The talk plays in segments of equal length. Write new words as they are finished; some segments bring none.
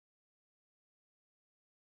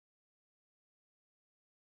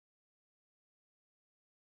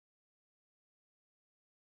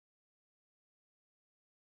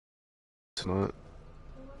tonight.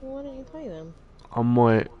 Why don't you play them? I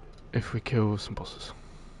might, if we kill some bosses.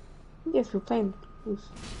 Yes, we're playing. Yes.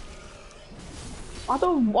 I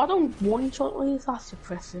don't one shot these. That's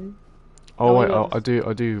depressing. Oh wait, yes.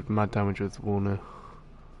 I do mad damage with the wall now.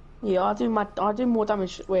 Yeah, I do more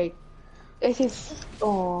damage. Wait, this is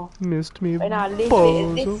Missed me. Right now,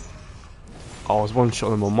 Bozo. I was one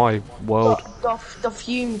shot them on my world. The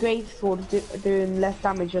fume great sword doing less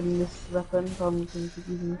damage than this weapon.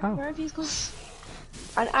 Where have you gone?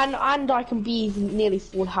 And I can be nearly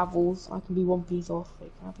full levels. I can be one piece off.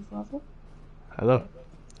 Wait, can I be full level? Hello.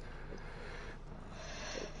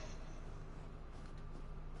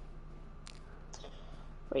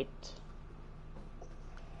 Wait.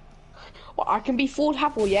 Well, I can be full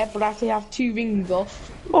level, yeah, but I have to have 2 rings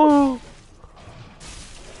off. Oh.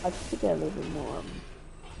 I have to get a little bit more.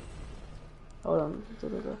 Hold on.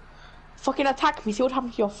 Fucking attack me. See what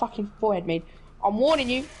happens to your fucking forehead, mate. I'm warning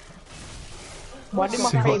you. Why did my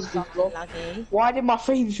frames just drop? Why did my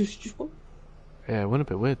frames just drop? Yeah, it went a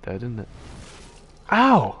bit weird there, didn't it?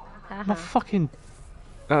 Ow! My fucking...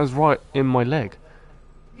 That was right in my leg.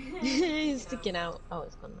 He's sticking out. Oh,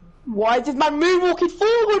 it's gone now. Why is this man moonwalking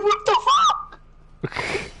forward? What the fuck?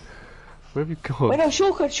 Where have you gone? Wait, no,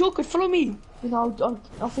 shortcut, follow me. You know,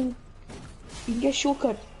 I think you can get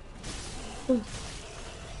shortcut.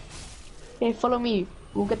 Yeah, follow me.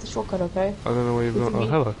 We'll get the shortcut, okay? I don't know where you've gone. Oh,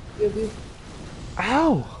 hello.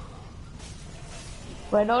 Ow!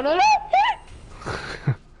 Wait, no.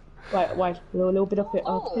 Wait, a little bit up here.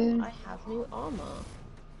 Okay. I have new armor.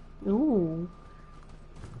 Ooh.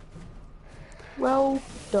 Well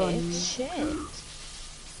done. It's shit.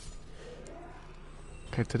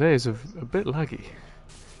 Okay, today is a bit laggy.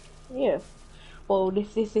 Yeah. Well,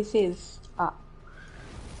 this is This is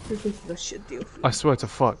a shit deal. I swear to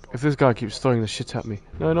fuck, if this guy keeps throwing the shit at me.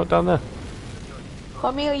 No, not down there.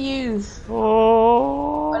 Come here, you.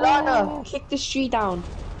 Oh! Alana, kick this tree down.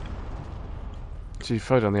 So you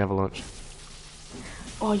fell down the avalanche.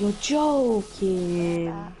 Oh, you're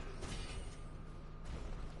joking.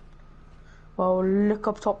 Well, look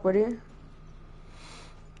up top, ready?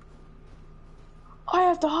 I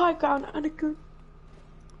have the high ground and a good...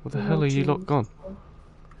 What the hell are you lot gone?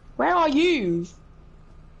 Where are you?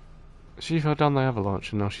 She fell down the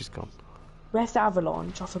avalanche and now she's gone. Where's the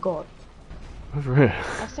avalanche? I forgot. Over here.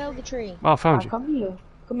 I felled the tree. Oh, I found you.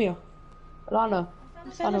 Come here. Alana. I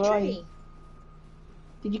felled the tree.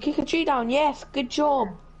 Did you kick a tree down? Yes, good job.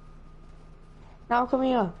 Now come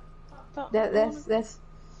here.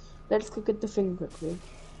 Let's go get the thing quickly.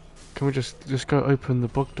 Can we just go open the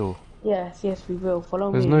bog door? Yes, we will.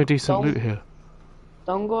 Follow me. There's no decent loot here.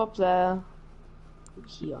 Don't go up there.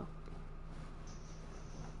 Here.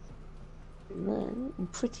 And then, I'm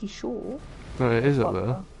pretty sure... No, it is up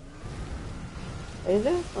there. Is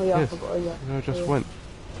it? Oh yeah, Yes. I forgot. Oh, yeah. No, I just went.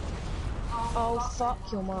 Oh,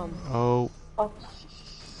 fuck your mum. Oh,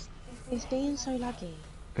 It's being so laggy.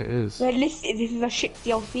 it is. Yeah, listen, this is a shit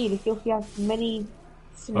DLC. This DLC has many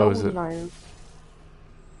Oh, is it? now.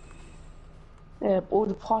 Yeah, all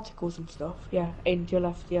the particles and stuff. Yeah, aim to your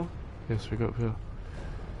left, yeah. Yes, we got up here.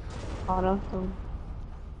 Oh no.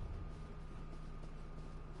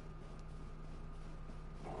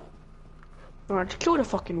 Alright, to kill the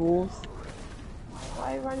fucking walls.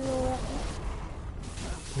 Why run your way?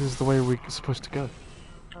 This is the way we're supposed to go.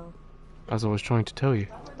 Oh. As I was trying to tell you.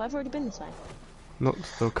 But I've already been this way. Not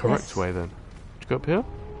the correct way then. Did you go up here?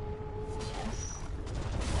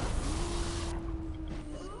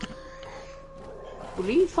 Will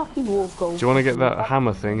these fucking walls go? Do you want to get that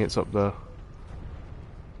hammer thing? It's up there.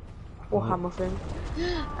 What hammer thing?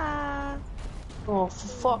 Ah. Oh, for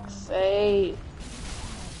fuck's sake.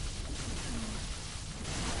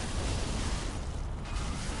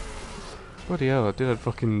 Bloody hell, I did have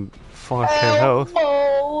fucking 5k health.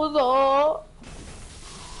 Oh,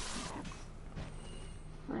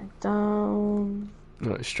 no. Right down.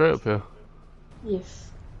 No, it's straight up here. Yes.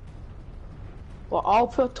 Well, I'll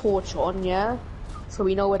put a torch on, yeah? So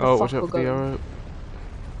we know where the Oh, fuck watch we're out for the going. arrow.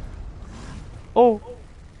 Oh!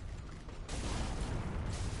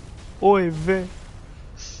 Oi, ve.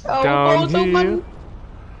 Oh, Down door's here. open.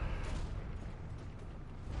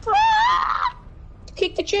 Ah!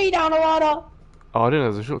 Kick the tree down, Alana. Oh, I didn't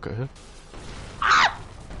know there's a shortcut here.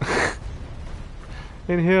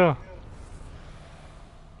 In here.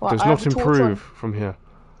 Well, Does I not have a torch improve from here.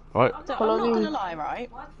 Right? So, Follow I'm not me. gonna lie, right?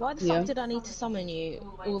 Why the Yeah. fuck did I need to summon you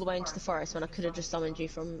all the way into the forest when I could have just summoned you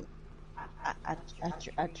from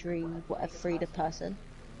a tree, whatever, Friede person?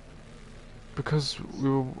 Because we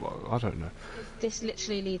were... I don't know. This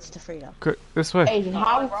literally leads to Friede. Quick, this way. Aiden,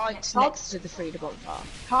 Right next to the Friede bonfire.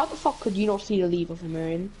 how the fuck could you not see the lever from here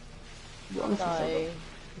in? You honestly said that. No.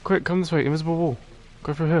 Quick, come this way. Invisible wall.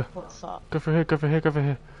 Go through here. What the fuck? Go through here. Go through here. Go through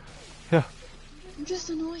here. Here. I'm just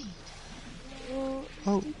annoyed. You're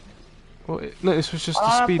Oh. stupid. Well, no, this was just to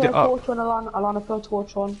Alana, speed put it a up. torch on, Alana, put a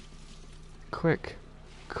torch on. Quick.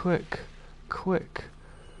 Quick. Quick.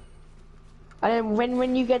 And then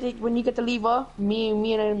when you get the lever, me and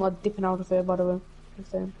him are dipping out of here, by the way.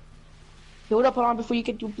 Just saying. Hold up, Alana, before you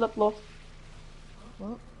get your blood loss.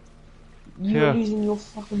 What? You're losing your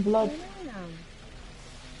fucking blood. No.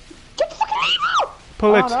 Get the fucking lever!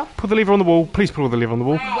 Pull Alana. it. Pull the lever on the wall. Please pull the lever on the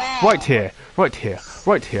wall. Right here. Right here.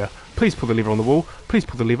 Right here. Please pull the lever on the wall. Please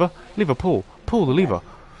pull the lever. Lever pull. Pull the lever.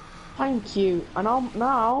 Thank you. And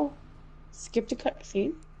now skip the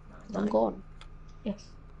cutscene. I'm gone. Yes.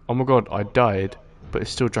 Oh my god, I died, but it's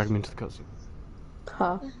still dragging me into the cutscene.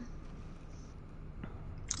 Huh.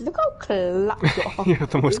 Look how clapped you are. You have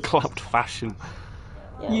the most clapped fashion.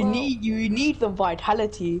 Yeah, You well, need the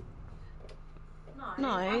vitality. No,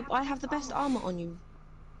 I have the best armor on you.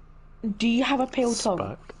 Do you have a pale tongue?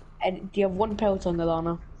 Spack. And do you have one pale tongue,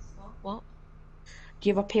 Alana? What? Do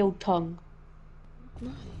you have a pale tongue?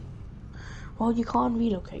 No. Well, you can't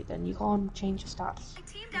relocate then. You can't change your stats.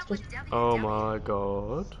 Just Oh my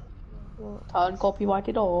god. turn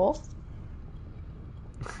copyrighted off.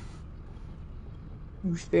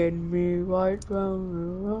 You spin me right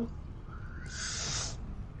round.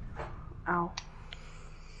 Ow.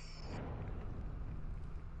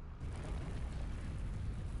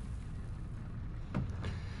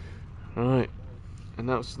 Alright. And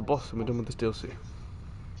now it's the boss and we're done with this DLC.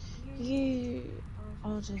 You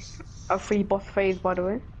are just... A free boss phase, by the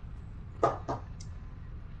way.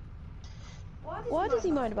 Why does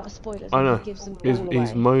he moan about spoilers? I when know. He gives them He's all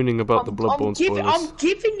away? moaning about the Bloodborne spoilers. I'm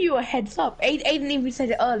giving you a heads up. Aiden even said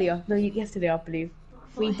it earlier. No, yesterday, I believe.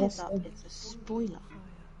 Free Not a heads boss. up, it's a spoiler.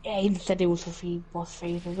 Yeah, Aiden said it was a free boss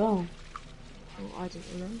phase as well. Oh, I didn't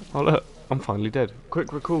remember. Oh look, I'm finally dead.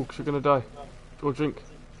 Quick, recall, because you're gonna die. Or drink.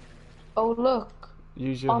 Oh look,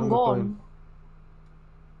 Use your I'm hunger gone. bone.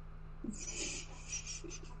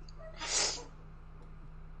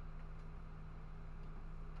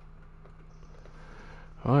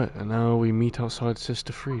 Alright, and now we meet outside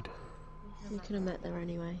Sister Friede. We could have met there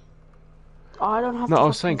anyway. I don't have No, to I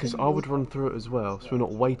was fucking saying because think I of- would run through it as well, so we're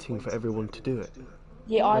not waiting for everyone to do it.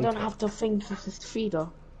 Yeah, I don't later. have to think of this feeder.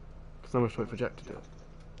 Because I'm just waiting for Jack to do it.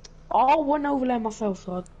 I'll run over there myself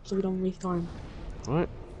so we don't waste time. Right?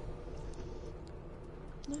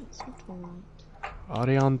 No, it's not alright.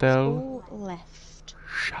 Ariandel All left.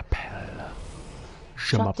 Chapelle.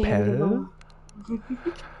 Je Shut the hell m'appelle.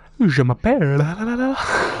 up. Je m'appelle. La, la, la,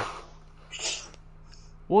 la.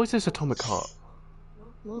 What is this atomic heart?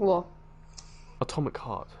 What? Atomic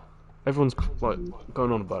heart. Everyone's like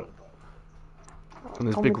going on about it. And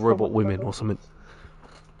there's Atomic big robot heart. women or something.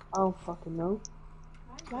 I don't fucking know.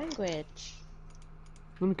 Language.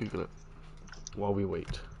 Let me Google it while we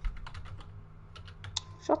wait.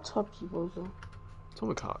 Shut up, you bozo.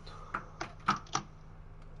 Atomic heart.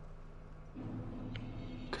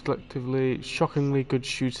 Collectively, shockingly good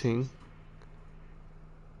shooting.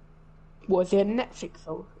 Was it Netflix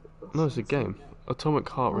though? No, it's a game. Atomic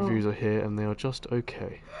Heart Oh. reviews are here and they are just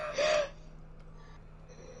okay.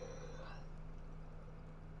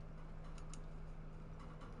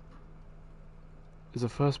 It's a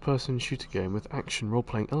first-person shooter game with action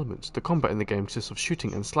role-playing elements. The combat in the game consists of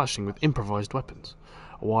shooting and slashing with improvised weapons.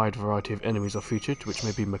 A wide variety of enemies are featured, which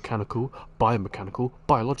may be mechanical, biomechanical,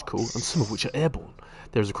 biological, and some of which are airborne.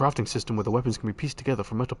 There is a crafting system where the weapons can be pieced together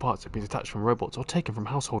from metal parts that can be detached from robots or taken from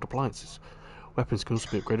household appliances. Weapons can also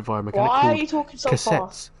be upgraded via mechanical Why are you talking so cassettes.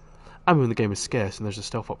 fast? Ammo in the game is scarce, and there's a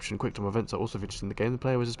stealth option. Quick time events are also featured in the game. The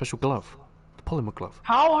player wears a special glove, the polymer glove,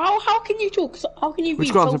 How can you talk? How can you which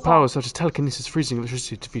read grants so him fast? powers such as telekinesis, freezing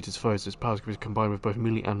electricity to defeat his foes. His powers can be combined with both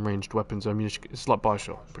melee and ranged weapons and ammunition. It's like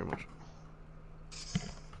Bioshock, pretty much.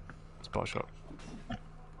 It's Bioshock.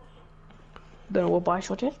 Don't know what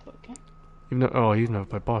Bioshock is, but okay. You've never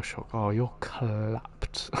played Bioshock. Oh, you're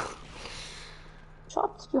clapped.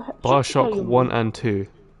 Shut your head. Bioshock 1 and 2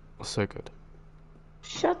 are so good.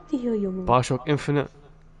 Shut the hell your mouth. Bioshock Infinite.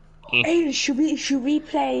 Hey, should we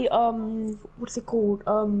play what's it called?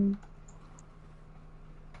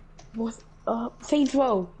 Saints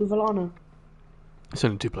Row with Alana. It's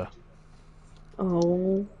only 2-player.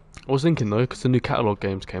 Oh. I was thinking though, because the new catalogue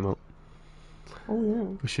games came out, Oh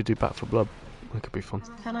yeah. we should do Back for Blood. That could be fun.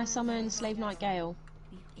 Can I summon Slave Knight Gale?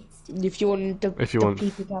 If you want the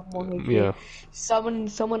people to have more HP. Yeah.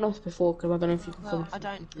 Someone else before, because I don't know if you can. Well, I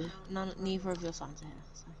don't. Neither of your sons are here.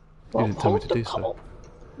 So. Well, didn't tell me hold to the do so. call.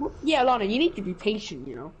 Well, yeah, Alana, you need to be patient,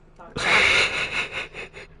 you know.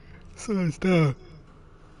 So it's down.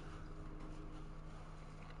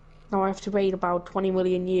 Now I have to wait about 20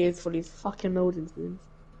 million years for these fucking loading screens.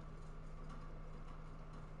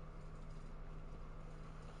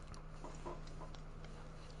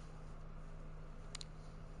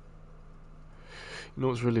 You know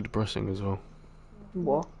what's really depressing as well?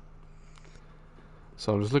 What?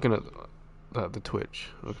 So I'm just looking at the Twitch,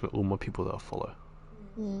 looking at all my people that I follow.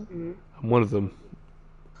 Mm. And one of them,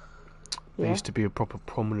 they Yeah. used to be a proper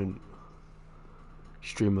prominent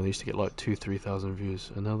streamer. They used to get like 2,000-3,000 views,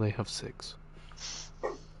 and now they have 6.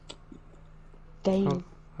 Damn.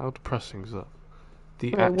 How depressing is that?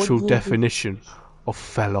 The Right, what actual do you do? definition of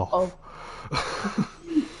fell off.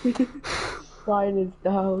 Sign is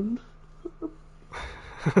down.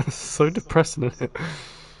 So depressing, isn't it?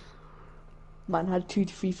 Man had 2,000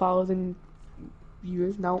 to 3,000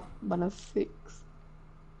 viewers, now man has 6.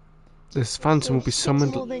 This phantom will be 6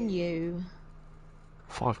 summoned. more than you.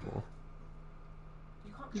 5 more.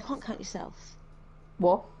 You can't count yourself.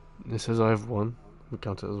 What? It says I have 1. We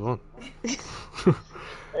count it as 1.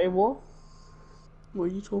 Hey, what? What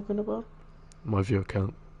are you talking about? My viewer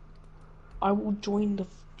count. I will join the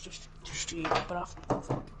stream, but after the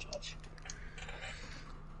fucking judge.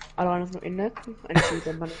 Alana's not in there, and she's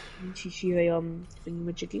a man. She's a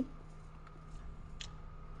thingamajiggy.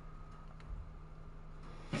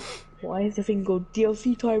 Why is the thing called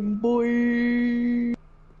DLC time, boy?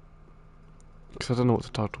 Because I don't know what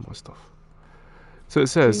to title my stuff. So it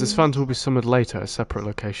says this phantom will be summoned later at a separate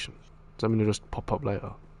location. Does that mean he'll just pop up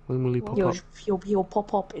later? When will he pop up? He'll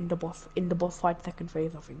pop up in the boss fight second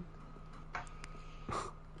phase, I think.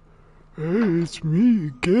 Hey, it's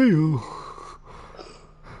me, Gale.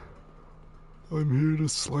 I'm here to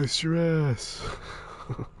slice your ass.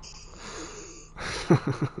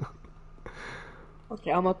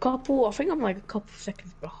 Okay, I think I'm like a couple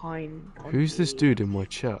seconds behind. Who's this dude in my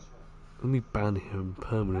chat? Let me ban him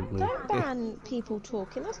permanently. Don't ban people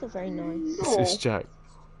talking, that's not very nice. It's Jack.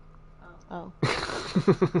 Oh.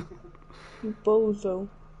 You bozo.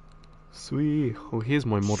 Sweet. Oh, here's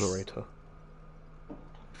my moderator.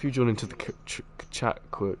 If you join into the chat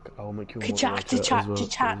quick, I'll make you a moderator as well. The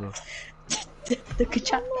chat.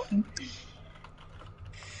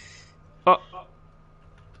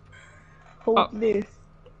 Hold this.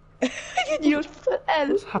 You just put L.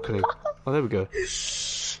 What's happening? Oh, there we go.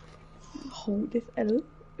 Hold this L.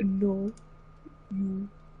 No. You.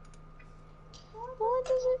 Why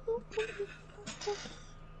does it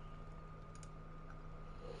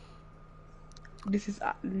This is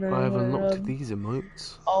no. I have unlocked these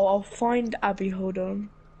emotes. Oh, I'll find Abby. Hold on.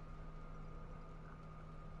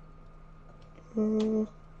 Oh,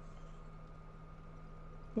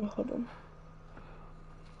 hold on.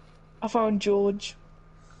 I found George.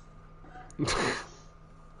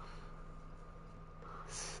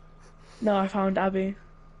 No, I found Abby.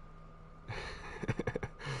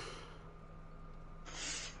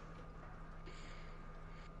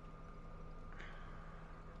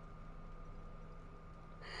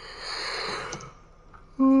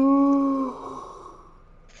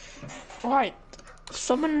 Right,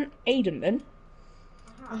 summon Aiden then.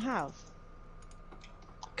 I have.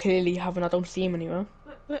 Clearly you haven't, I don't see him anywhere.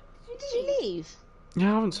 But did you leave? You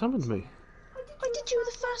haven't summoned me. I did, you were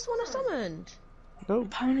the first one I summoned. No.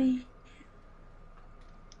 Apparently.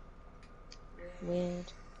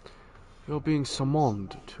 Weird. You're being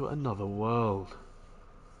summoned to another world.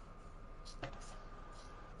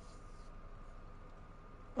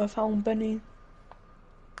 I found Benny.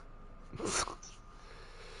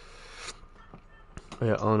 Oh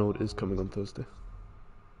yeah, Arnold is coming on Thursday.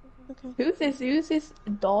 Okay. Who's this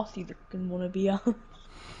Darcy looking wanna be on?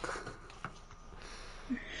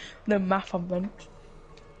 No math I meant.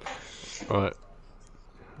 Alright.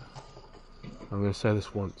 I'm gonna say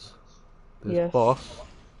this once. This Yes. boss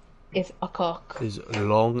It's a cock. is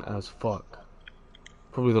long as fuck.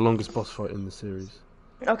 Probably the longest boss fight in the series.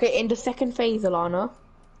 Okay, in the second phase, Alana,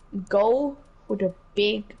 go with a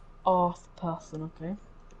big ass person, okay?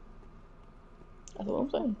 That's what I'm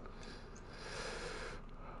saying.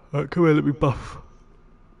 Alright, come here, let me buff.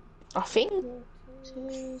 I think.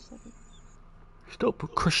 2 seconds. Stop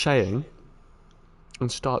crocheting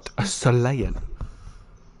and start slaying.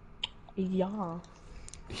 Yeah.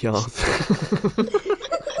 Yeah.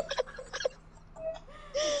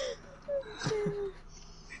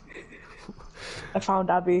 I found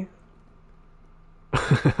Abby.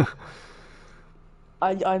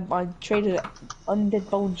 I traded undead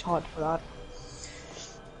bone shard for that.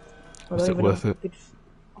 Was it worth it?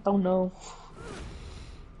 I don't know.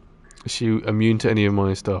 Is she immune to any of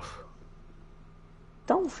my stuff?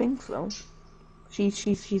 Don't think so. She's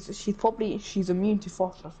immune to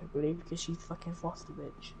phosphorus, I believe, because she's fucking frosty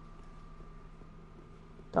bitch.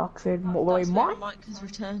 Dark said, That's wait, where what? Mike has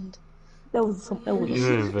returned. There was some. There was You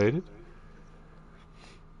were invaded?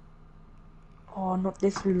 Oh, not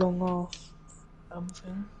this long ass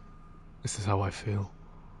thing. This is how I feel.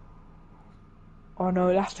 Oh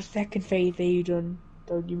no, that's the second phase that you done.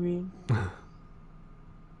 Don't you mean? Bring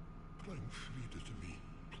Friede to me,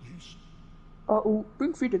 please. Oh,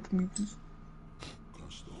 bring Friede to me, please.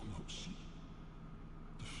 Kannst du noch see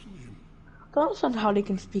the flame? I don't understand how they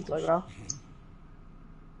can speak like that.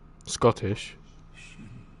 Scottish.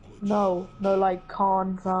 No, like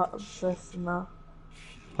Khan, this and that.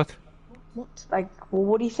 What? What? Like, well,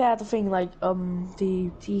 what do you say at the thing? Like,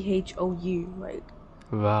 the THOU, like.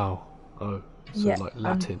 Wow. Oh, so Yeah, like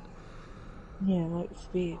Latin. Yeah, like it's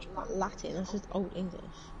weird. Not Latin, that's just old English.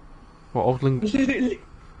 What old language?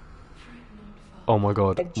 Oh my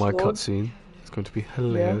god, my Edgelord. cutscene. It's going to be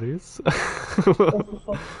hilarious.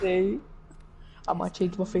 I might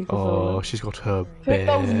change my face. Oh, she's got her Put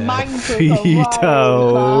those bare mangoes feet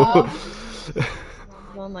around. out.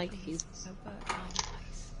 One like he's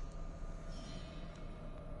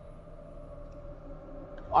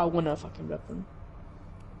I want a fucking weapon.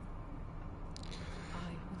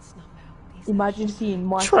 Imagine seeing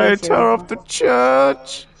my Traitor of the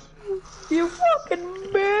church! You fucking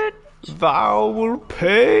bitch! Thou will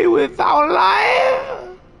pay with thy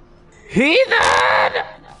life! Heathen!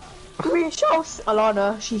 We show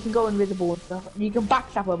Alana, she can go invisible and stuff. You can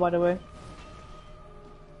backstab her, by the way.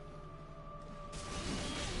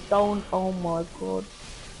 Don't, oh my god.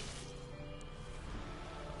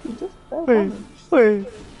 You just Wait, wait.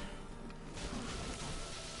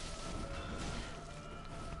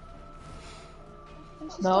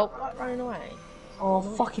 Nope. like running away. Oh,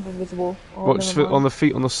 fucking invisible. Oh, Watch never on mind. the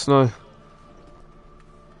feet on the snow.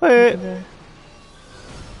 Wait.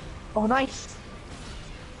 Oh, nice.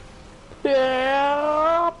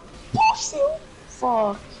 Yeah, pussy.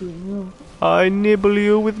 Fucking hell. I nibble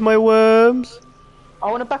you with my worms.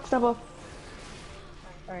 I want a backstabber.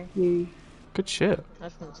 Sorry. Yeah. Good shit. I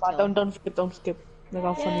just want to Right, kill. don't skip. Look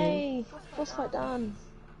how funny. Yay! Boss fight done.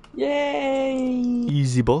 Yay!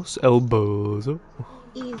 Easy boss, elbows.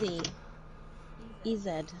 Easy. EZ.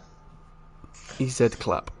 EZ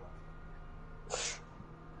clap.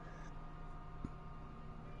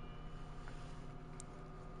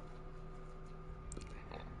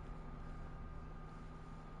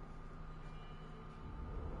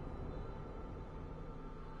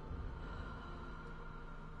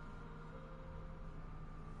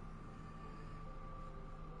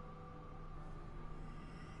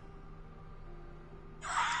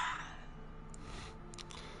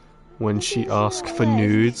 When she asks for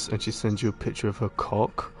nudes and she sends you a picture of her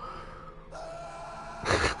cock.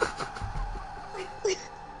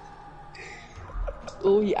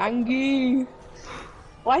 Oh, you angry?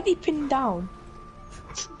 Why is he pinned down?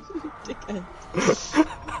 Dickhead.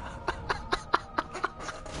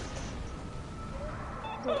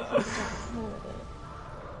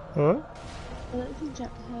 Huh? I don't think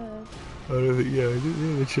Jack heard. I don't think, yeah, I didn't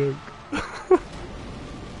hear the joke.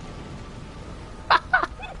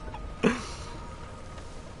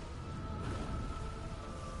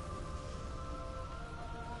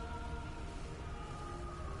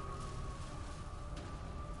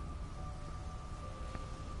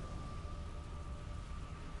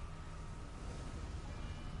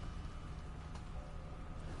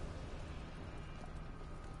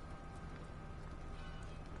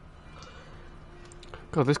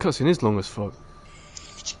 God, this cutscene is long as fuck.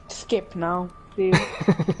 Skip now, please.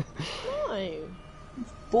 No.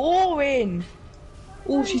 Boring.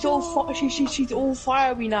 Oh, she's all she's all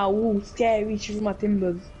fiery now. Oh, scary. She's in my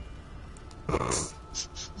timbers.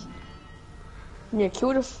 Yeah,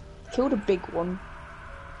 kill the big one.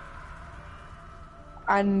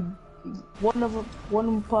 And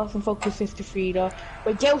one person focuses to Friede.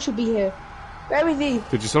 But Gale should be here. Where is he?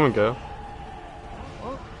 Did you summon Gale?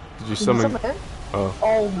 What? Did you Did you summon? summon him? Oh.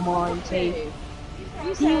 Oh my days.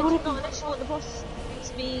 You said not unless you want the boss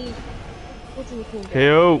to be. What do we call it?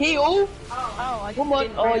 Heyo! Heal! Oh, I Woman!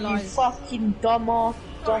 didn't Oh, you realise. fucking dumbass.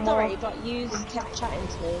 Sorry, but you kept chatting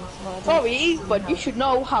to me. So I don't Sorry, see but you how- should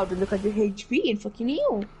know how to look at your HP and fucking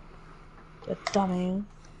heal. You dumbass.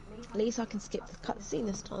 At least I can skip the cutscene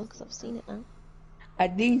this time because I've seen it now. I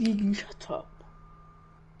need you to shut up.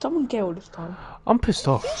 Someone Gale this time. I'm pissed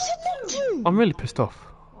off. You said that too! I'm really pissed off.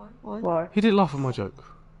 Why? Why? He didn't laugh at my joke.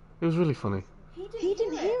 It was really funny. He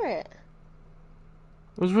didn't hear it.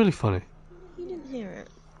 It was really funny. He didn't hear it.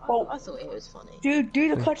 Well, I thought it was funny.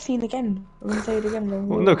 do the cutscene again. I'm gonna say it again. Then.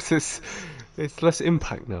 Well, no, 'cause it's less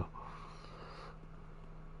impact now.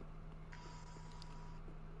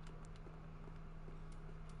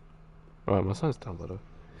 Right, my sound's down, by the way.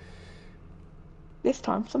 This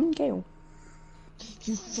time, summon Gale.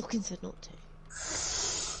 You fucking said not to.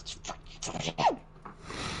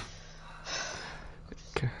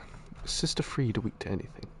 Okay. Sister Friede weak to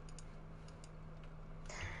anything?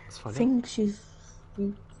 Let's find out. Think she's.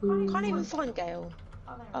 Can't even find Gale.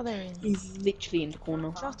 Oh, there he is. He's literally in the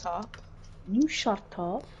corner. Shut up. You shut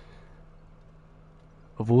up.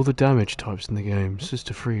 Of all the damage types in the game,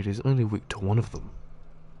 Sister Friede is only weak to one of them.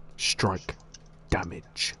 Strike.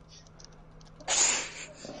 Damage.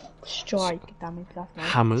 Strike damage, that's nice.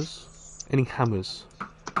 Hammers. Any hammers?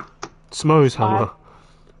 Smo's hammer.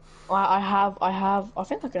 I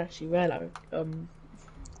think I can actually wear like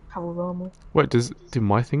have a armor. Wait, do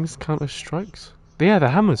my things count as strikes? Yeah, they're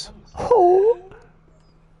hammers. Oh.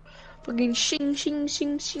 Fucking shing shing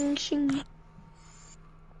shing shing shing.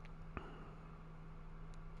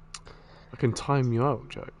 I can time you out,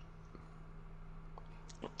 Joe.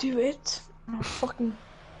 Do it. Fucking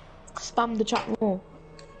spam the chat more.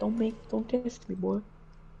 Don't test me, boy.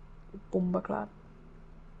 Bomba clap.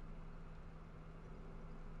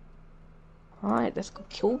 Alright, let's go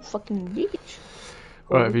kill fucking bitch.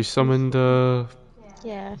 Right, have you summoned,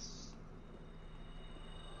 Yeah.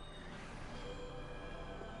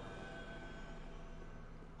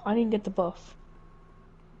 I didn't get the buff.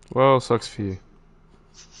 Well, sucks for you.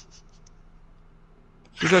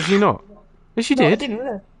 Did actually not? Yes, you No, I did. didn't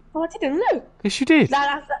look. No, I didn't look. Yes, you did.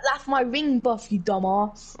 That's my ring buff, you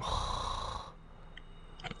dumbass.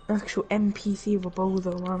 Actual NPC of a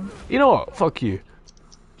boulder, man. You know what? Fuck you.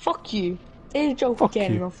 Fuck you. Say a joke Fuck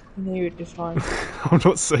again you. and I'll fucking hear it this time. I'm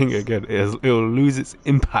not saying it again. It'll lose its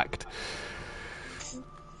impact.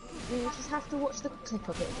 You just have to watch the clip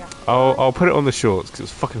of it, Jack. I'll put it on the shorts because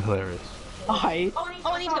it's fucking hilarious. Aye. Oh,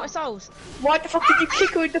 I need to get my souls. Why the fuck did you kick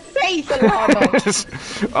her in the face,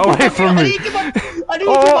 Alana? Away from I me. need to get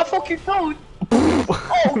my fucking phone.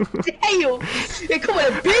 Oh, damn. Yeah, come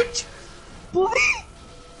on, bitch. Boy.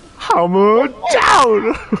 Hammer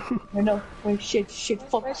down. No, no. Wait, shit,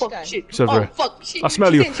 fuck, Where'd she go? shit. She's over Oh, here. fuck, shit. I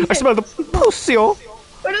smell you. I smell the pussy. Oh.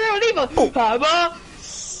 Wait, no, leave her. Hammer.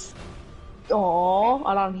 Aww,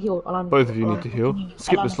 Alana, heal. Alana, Both of you need to heal.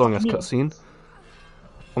 Skip Alana, this long ass heal. cutscene.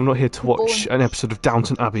 I'm not here to watch an episode of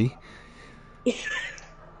Downton Abbey.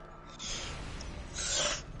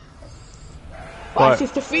 Right,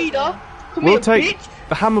 Sister Friede. Come We'll here, take bitch.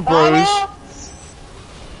 the Hammer Bros. Hammer.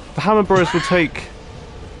 The Hammer Bros will take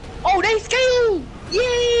Oh, they scale!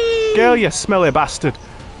 Yay! Gale, you smelly bastard.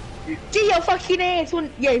 Get your fucking ass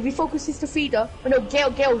on. Yeah, if we focus Sister Friede. Oh, no,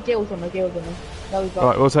 Gale's on her. No, he's not.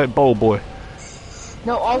 Right, we'll take Bowl Boy.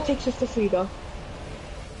 No, I'll take Sister Friede.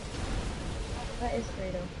 That is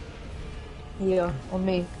freedom. Yeah, on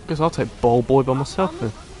me. Guess I'll take Bowl Boy by myself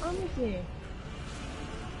then. I'm with you.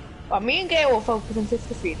 But me and Gale will focus on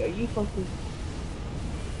Sister Friede. You focus.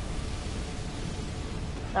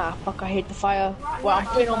 Ah, fuck, I hate the fire. Well, I'm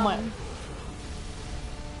putting on my...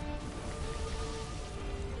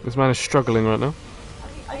 This man is struggling right now.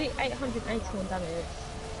 I did 881 damage.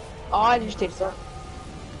 Oh, I just did that.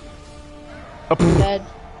 Oh, pff. Dead.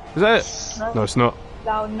 Is that it? No, it's not.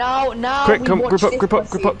 Now, Quick, we come, watch grip up, this grip up,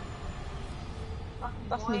 grip up. pussy.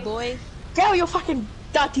 That's me, boy. Gale, you fucking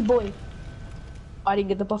dirty boy. I didn't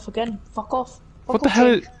get the buff again. Fuck off. What the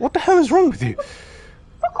hell is wrong with you?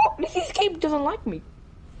 Fuck off. This game doesn't like me.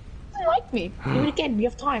 Doesn't like me. Do it again. We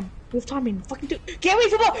have time. We have time in. Fucking do it. Get away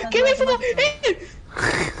from her. Get away from her.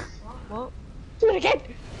 What? Do it again.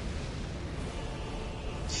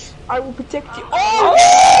 I will protect you.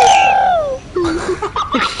 Oh!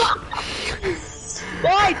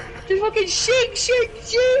 Right. Just fucking shake.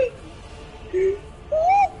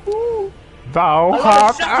 Ooh. Thou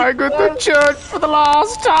hast angered the church for the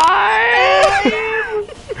last time!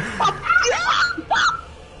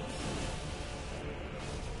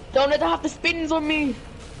 Don't let her have the spins on me.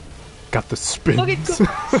 Got the spins.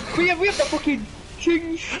 We have the fucking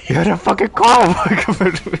king. You're the fucking call!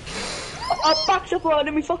 I'll back up her and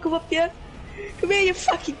then we fuck her up, yeah? Come here, you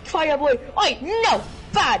fucking fire boy. Oi, no!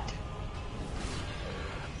 Bad!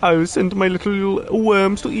 I will send my little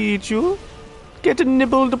worms to eat you. Get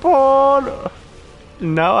nibbled upon.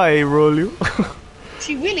 Now I roll you.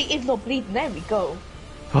 She really is not bleeding. There we go.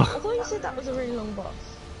 I thought you said that was a really long boss.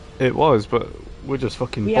 It was, but we're just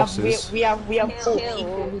fucking bosses. We have four Kill or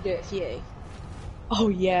people. we do it for you. Oh,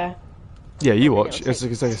 yeah. Yeah, you watch. It'll It's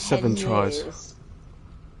take like 7 10 tries. years.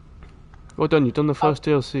 Well done, you've done the first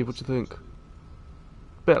DLC. What do you think?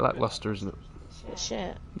 Bit lackluster, isn't it?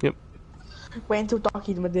 Shit. Yep. Wait until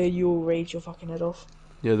Darky's my day, you'll rage your fucking head off.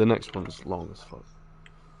 Yeah, the next one's long as fuck.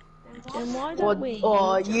 Then why don't we?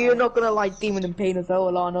 Oh, you're not gonna like Demon and Pain as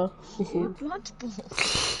well, Alana. Blood Bowl.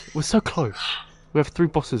 We're so close. We have 3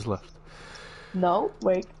 bosses left. No,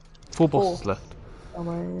 wait. 4 bosses left. Oh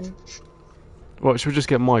my. Right, should we just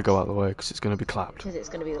get my go out of the way because it's going to be clapped? Because it's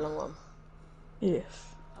going to be the long one. Yes.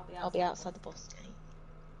 I'll be outside the boss gate.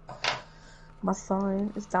 My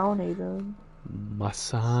sign is down, Aiden. My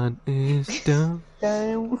sign is down.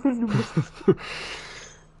 Down.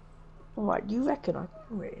 Alright, do you reckon I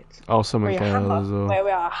can do it? I'll summon Wait, a Gale hammer. as well.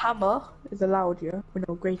 Wait, a hammer is allowed, yeah? With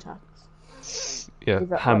no great axe. Yeah, Is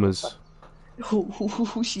that hammers. right?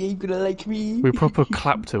 She ain't gonna like me. We proper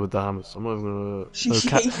clapped her with the hammers. I'm not even gonna. She No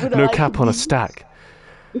cap, ain't gonna no like cap on a me. stack.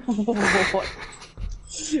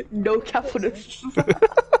 No cap on a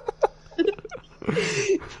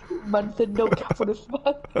Man said no cap on a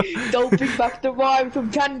spot. Don't bring back the rhyme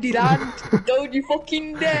from Candyland. Don't you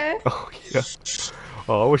fucking dare. Oh yeah.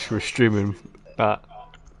 Oh, I wish we were streaming that.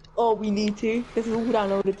 Oh, we need to. This is all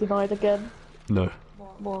downloaded tonight again. No.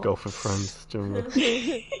 What? Go for friends. Do you remember?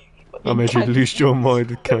 I made you lose your mind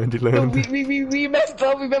with No, Candyland. we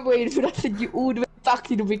remember when I said you all the way back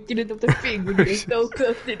to the beginning of the thing when you were so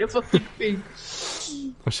close to the fucking thing.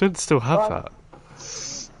 I should still have that.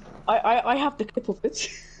 I have the clip of it.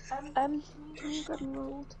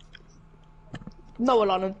 No,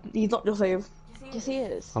 Alana, he's not your save. Yes, he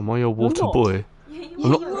is. Am I your water not. boy?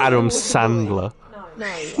 I'm not Adam Sandler. No,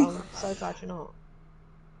 I'm so glad you're not.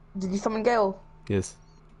 Did you summon Gale? Yes.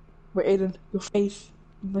 Wait, Aiden, your face.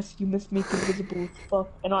 You must make it visible. Fuck.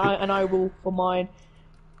 And I will for mine.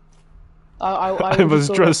 I I will must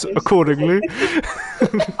show dress this. accordingly.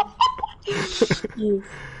 Yes,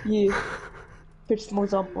 yes. Pitch some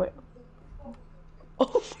example. Wait.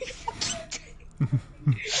 Oh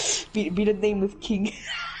my be the nameless king.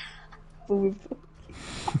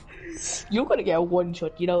 You're gonna get a one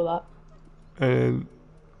shot, you know that. And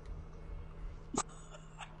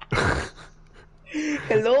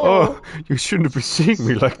Hello. oh, you shouldn't be seeing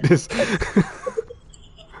me like this.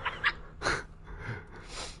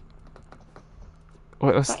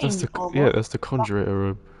 Wait, that's the that's the conjurator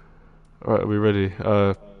room. All right, are we ready?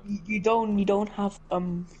 You don't have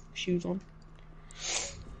shoes on.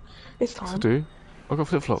 It's I time. do. I got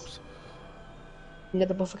flip flops. You get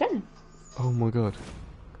the buff again. Oh my god.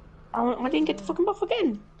 I didn't get the fucking buff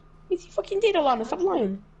again. Yes, you fucking did, Alana. Stop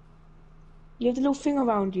lying. You have the little thing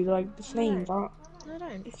around you, like the flames. No, I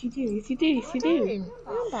don't. If you do, if you do, if you do. What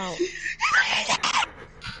are you about?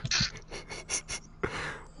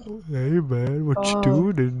 Hey man, what you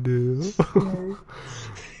doing in there?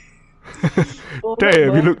 Oh,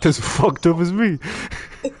 Damn, you looked as fucked up as me.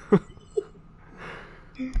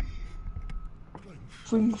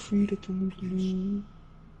 Bring Friede to me.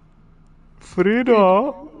 Friede.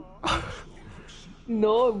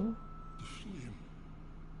 No.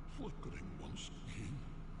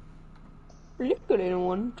 Flickering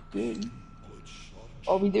once again.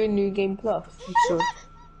 Are we doing New Game Plus? You should.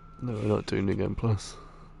 No, we're not doing New Game Plus.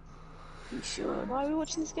 You should. Why are we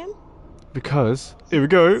watching this again? Because here we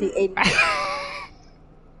go.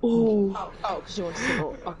 Oh, Oh, because you want to see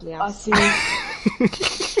your ugly I ass. see.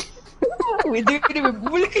 We're doing it with,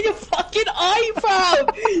 look at your fucking eyebrow!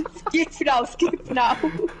 Skip now.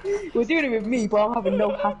 We're doing it with me, but I'm having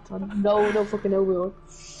no hat on. No fucking overall.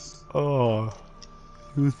 Oh,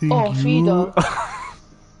 you think Oh, you? Friede.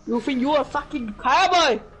 You think you're a fucking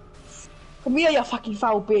cowboy? Come here, you fucking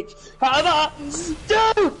foul bitch.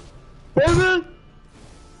 No!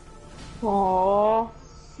 Aww.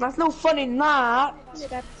 That's no fun in that.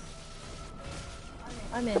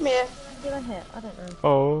 I missed. Come here. Did I hit? I don't know.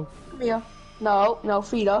 Oh, Come here. No,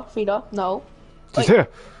 Friede, no. she's here.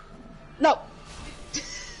 No.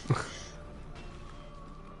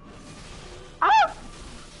 Ah!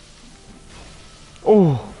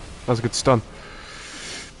 Oh, that was a good stun.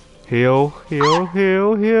 Heal.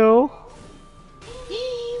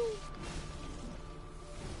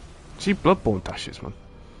 She bloodborne dashes, man.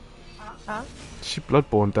 Huh? She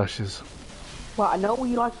bloodborne dashes. Well, I know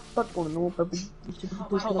you like Bloodborne and all, but we should be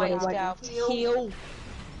pushing Oh, wait, away get out. Heal.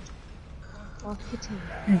 Oh, hit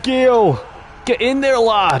him. Gil, get in there,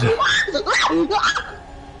 lad.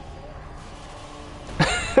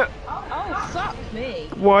 Oh, fuck me.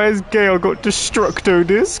 Why has Gale got Destructo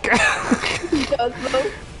Disc? He does,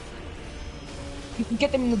 though. You can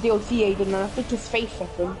get them in the DLC, Aiden, and I think his face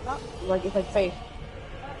at them. Like, it's like face.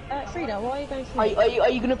 Friede, why are you going through? Are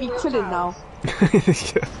you gonna be Krillin now?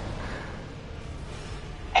 Yeah.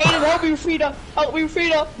 Aiden, help me, Friede! Help me,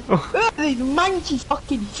 Friede! Ugh, these manky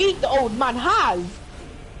fucking feet the old man has!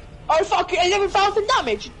 Oh, fucking 11,000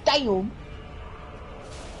 damage! Damn!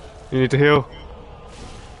 You need to heal.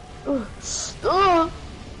 Oh,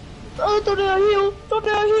 don't heal!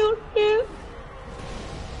 Heal!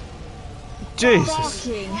 Jesus.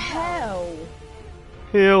 Fucking hell.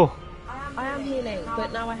 Heal. I am healing,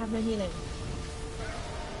 but now I have no healing.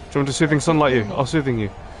 Do you want to soothing sunlight you? I'll soothing you.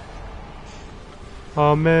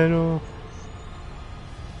 Amen.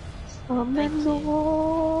 Amen.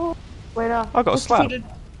 Wait, I got a slap.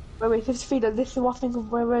 Wait, this is Friede. This is what I think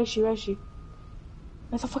of. Where is she? Where is she?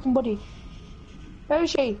 Where's her fucking body? Where is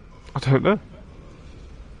she? I don't know.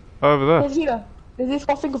 Over there. Where's Friede? Is this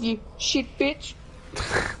what I think of you? Shit, bitch.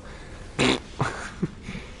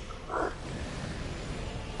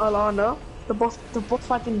 Alana, the boss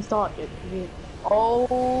fight didn't start yet.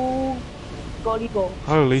 Oh, golly go.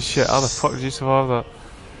 Holy shit! How the fuck did you survive that?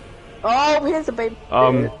 Oh, here's the baby.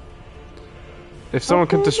 If someone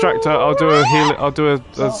can distract her, I'll do a heal. I'll do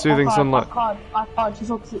a soothing sunlight. I can't. She's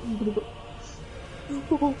not gonna go.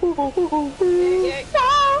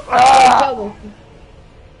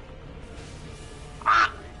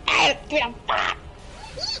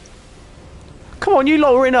 Come on, you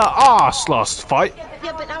lot were in her ass last fight.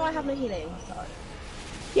 Yeah, but now I have no healing. So.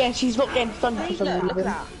 Yeah, she's not getting stunned for some Look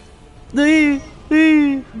reason. at that.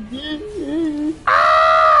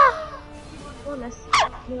 Come on, let's.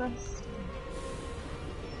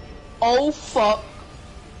 Oh fuck!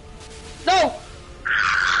 No!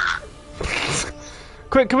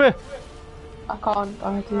 Quick, come here. I can't.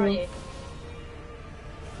 I have Where are to. you?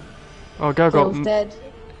 Oh, go, Bill's go. dead.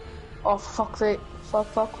 Oh fuck's sake! Fuck,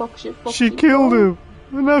 shit, fuck. She shit, killed fuck. him,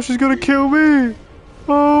 and now she's gonna kill me.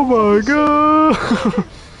 Oh my god!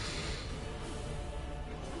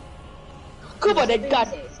 Come on then, God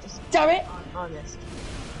damn it! Honest.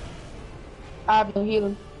 I have no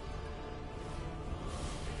healing.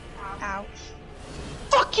 Ouch.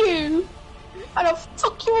 Fuck you! And I'll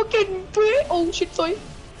fuck you again, bitch! Oh shit, sorry.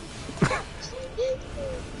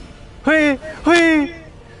 Hey, hey!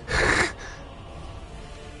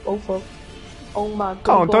 Oh fuck. Oh my god.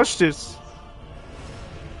 Can't touch this.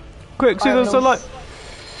 Quick, see I those know. sunlight.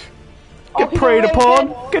 Oh, Get he's preyed already upon.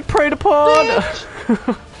 dead. Get preyed upon.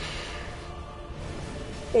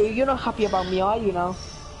 Hey, you're not happy about me, are you now?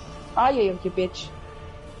 Are you, you bitch?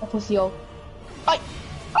 A pussy hole.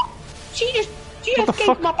 She just What the gave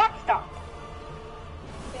fuck? my backstab.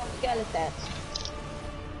 Girl is dead.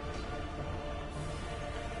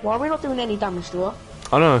 Why are we not doing any damage to her?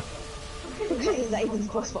 I know. Is that even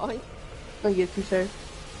boss fight? Oh, you too soon.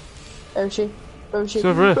 Where is she? Where is she? She's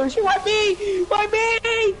over here. Where is she? Why me? Why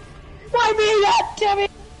me? Why me? God damn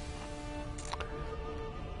it!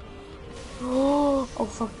 Oh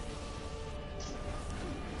fuck.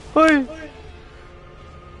 Hey.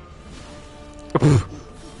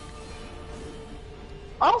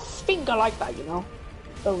 I don't think I like that, you know.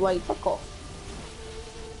 So like, fuck off.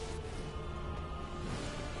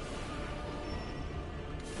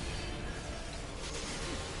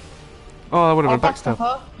 Oh, that would have I'll been backstab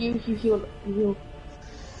backstab. her. You heal.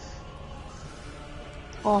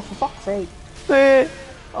 Oh, for fuck's sake. Hey.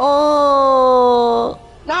 Oh.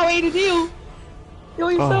 Now I need a deal.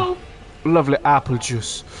 Heal yourself. Lovely apple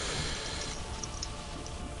juice.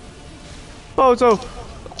 Bozo.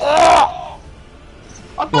 Oh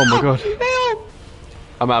my god. Heal.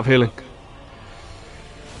 I'm out of healing.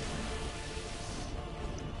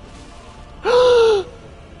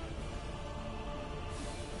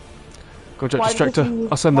 Go jet distractor.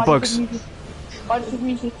 I'll send the bugs. Why does this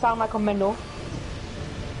music sound like a menor?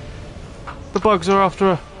 The bugs are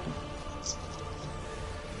after her.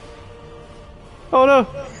 Oh no.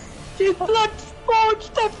 She's blood spawned,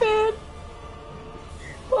 Stefan!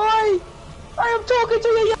 Why? I am talking to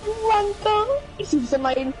a young wanker! Susan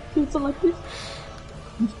like this.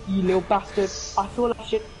 You little bastard. I feel like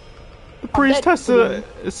shit. The priest has to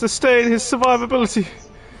sustain his survivability.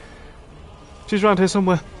 She's around here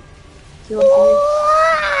somewhere. I'm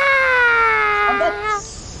dead.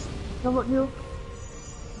 No, not you.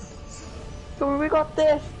 So we got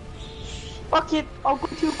this. Fuck it. I'll go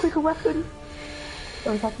to a quicker weapon.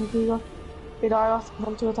 Don't attack me, please. Did I ask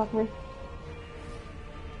them to attack me?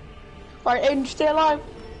 Right, Aiden, stay alive.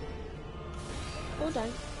 Hold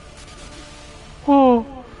on. Oh.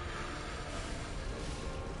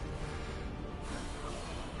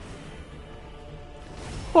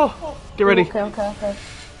 Oh. Get ready. Okay.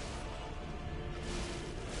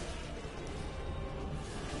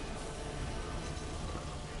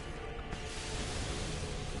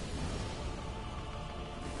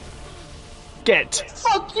 Get.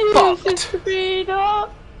 Fuck you, Fucked. Sister Rita.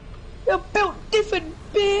 You're built different,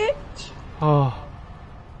 bitch. Oh.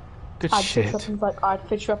 Good I'd shit.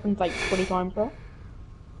 fish weapons like 20 times, bro.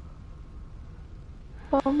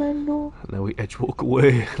 Oh man, no. Now we edge walk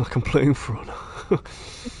away like I'm playing for honor.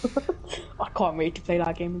 I can't wait to play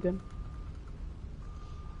that game again.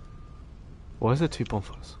 Why is there two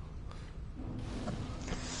bonfires?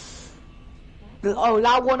 Oh,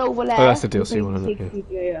 that one over there. Oh, that's the DLC one, isn't it?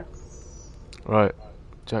 Yeah. Right,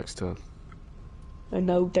 Jack's turn. I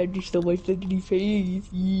know, don't just still my ugly face.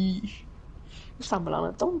 Yeesh. Stumble on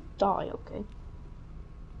it. Don't die, okay?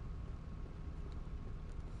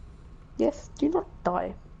 Yes, do not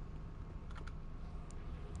die.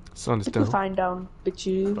 Sun is Put your down. sign down,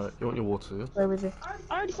 bitches. Right, you want your water, yeah? Where is it?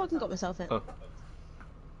 I already fucking got myself in. Oh,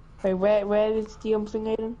 Wait, where is the thing,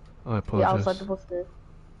 Aiden? I Yeah, outside the apologise. bus.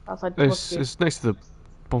 Outside the bus. It's next to the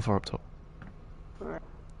bonfire up top. Alright.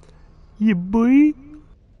 Yeah, boy.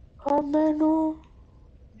 Oh, man, no.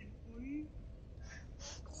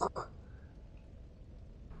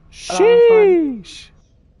 Sheesh.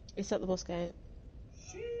 It's at the boss gate.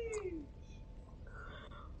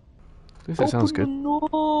 At least it sounds good.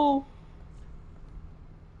 No.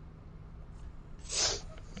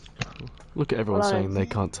 Look at everyone Well, saying they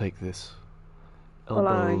can't take this. Well,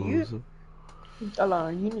 Elbows.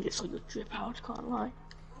 Alana, you need to sort your drip out, can't lie.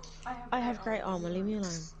 I have great armor, leave me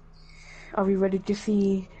alone. Are we ready to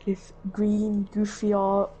see this green, goofy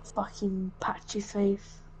art fucking patchy's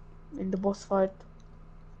face in the boss fight?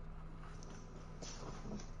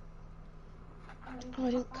 Oh,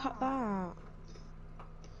 I didn't cut that.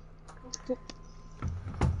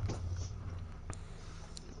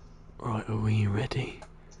 Right, are we ready?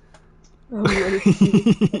 Are we ready to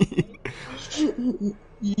see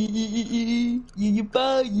you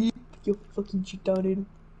buy it. Put your fucking shit down in.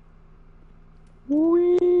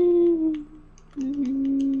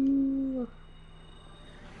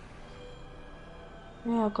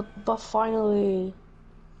 Yeah, I got the buff finally.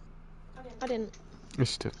 I didn't.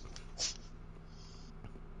 Yes, you did.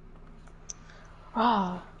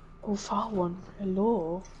 Ah, oh, foul one.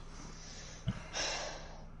 Hello.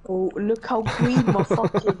 Oh, look how green my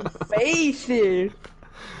fucking face is.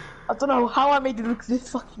 I don't know how I made it look this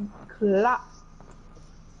fucking clap.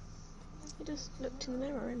 You just looked in the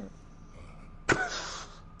mirror, innit?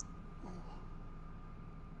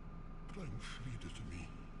 Bring Friede to me,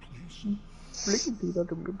 please. Bring Frida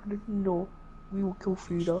to me, no. We will kill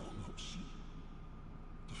Frida. I'll not see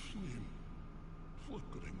the flame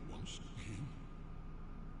flickering once again.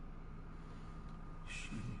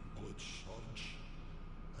 Soon will it surge.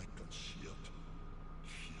 I can see it,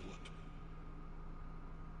 feel it.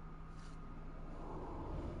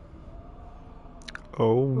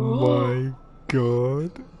 Oh my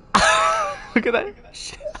god. Look at that.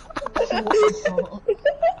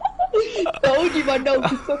 Told you my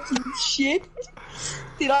nose is fucking shit.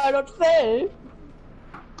 Did I not say?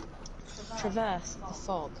 Traverse the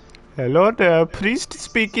fog. Hello there, priest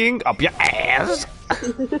speaking. Up your ass.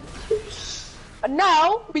 And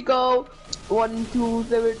now we go 1, 2,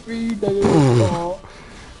 7, 3, 9, 4.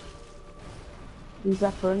 These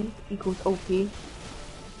weapon equals OP.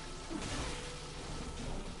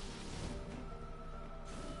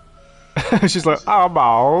 She's like, I'm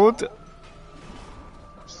out.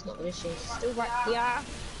 It's not the issue. She's still right here.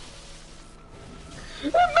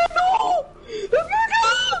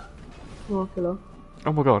 Oh, killer.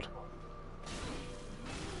 Oh my god.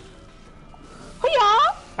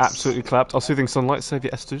 Hiya! Absolutely clapped. Our soothing sunlight, save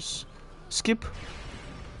your esters. Skip.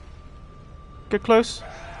 Get close.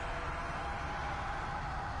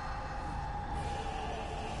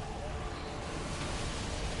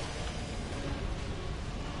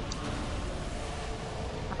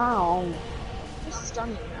 Ow. I'm just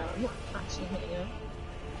stunning her. I'm not actually hitting her.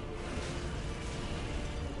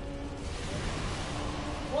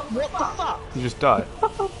 What the fuck? You just die.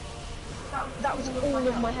 That was all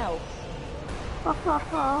of my health.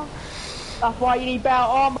 That's why you need better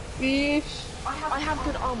armor, bitch. I have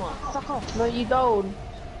good armor. Fuck off. No, you don't.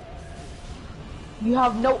 You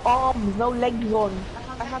have no arms, no legs on.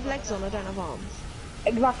 I have legs on, I don't have arms.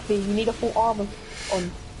 Exactly, you need a full armor on.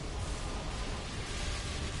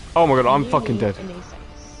 Oh my god, I'm You fucking need dead. a new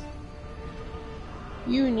face.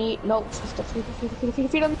 You need no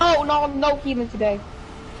Frida. No healing today.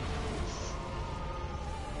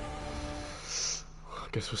 I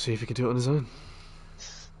guess we'll see if he can do it on his own.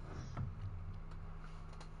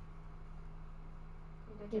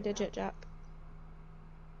 You digit, Jack.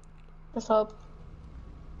 What's up?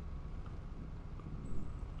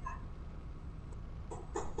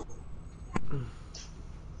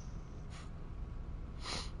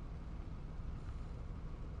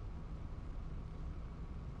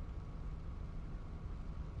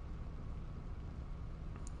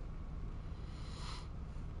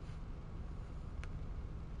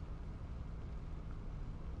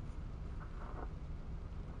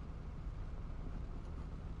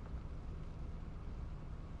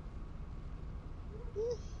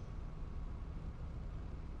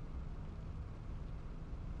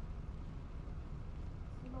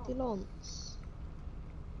 Silence.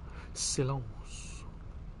 Silence.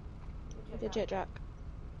 The jet jack.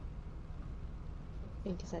 I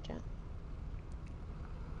think it's that jack.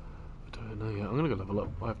 I don't know yet. I'm gonna go level up.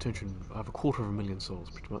 I have 200. I have 250,000 souls,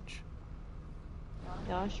 pretty much.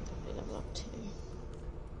 Yeah, I should probably level up too.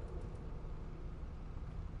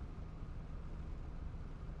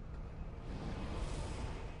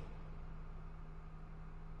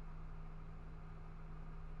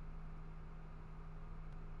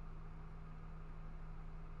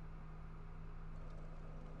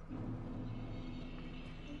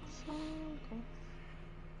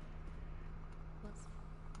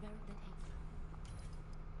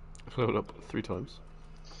 I've leveled up 3 times.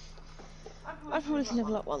 I probably can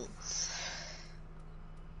level up once.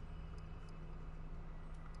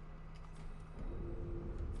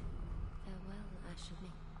 Farewell, Ashmi.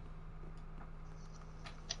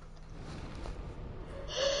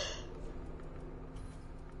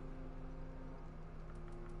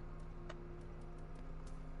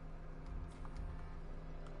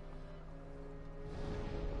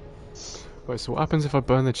 Right, so what happens if I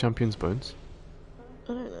burn the champion's bones?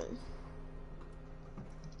 I don't know.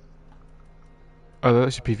 Oh,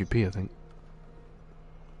 that's your PvP, I think.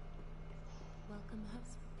 Welcome,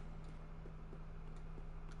 host.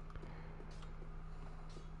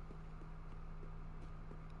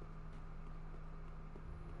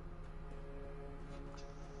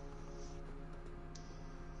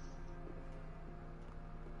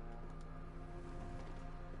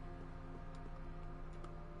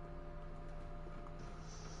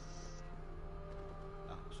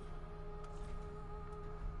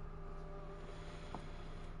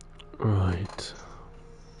 Right.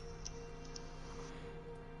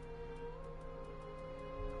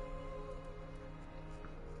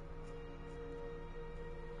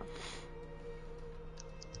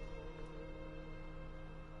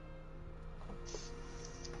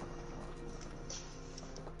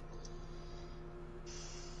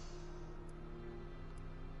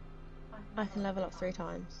 I can level up 3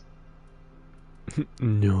 times.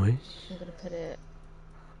 Nice. I'm gonna put it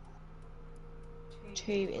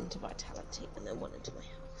 2 into vitality and then 1 into my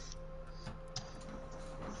health.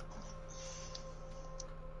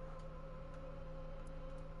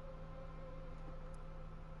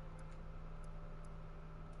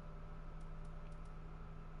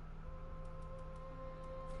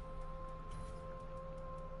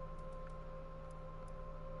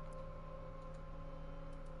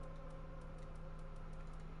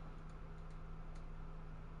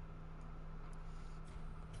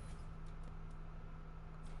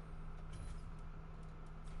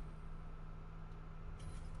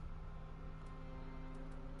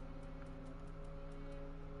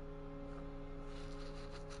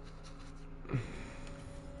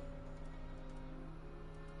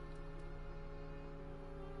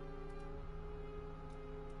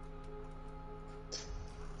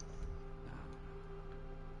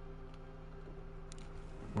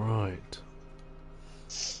 Right.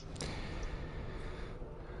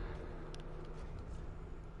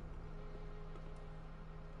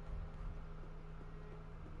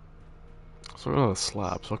 So another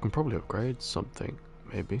slab, so I can probably upgrade something,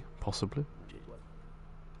 maybe, possibly.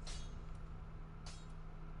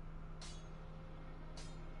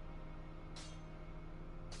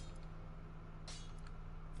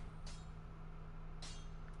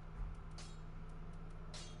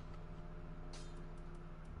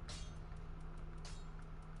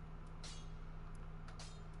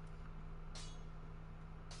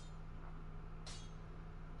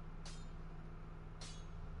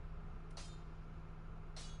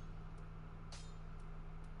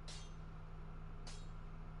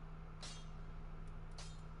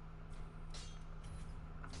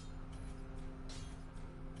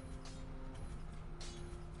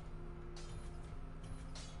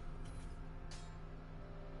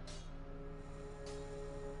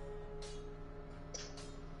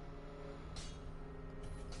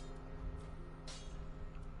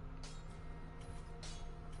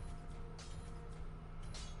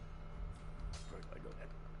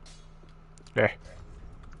 Yeah.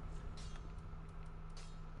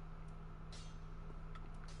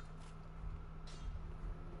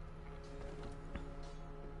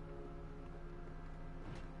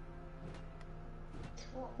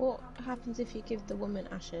 What happens if you give the woman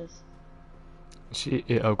ashes?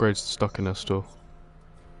 It upgrades the stock in her store.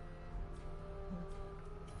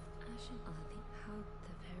 Ashim Adi, how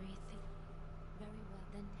the very thing. Very well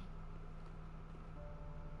then.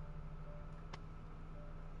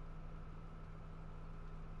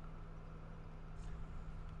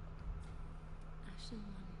 Ashim,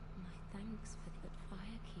 my thanks for the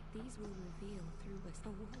firekeeper. These will reveal through us a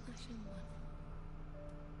Ashen One.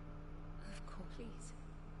 Of course, please.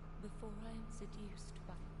 Before I am seduced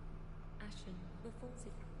by Ashen, before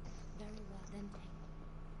it. Very well, then take.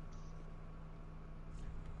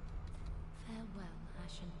 Farewell,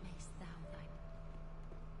 Ashen, mayst thou thy.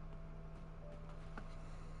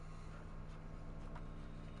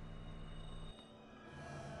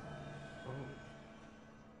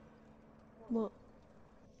 What?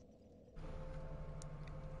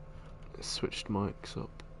 It switched mics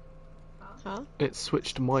up. Huh? It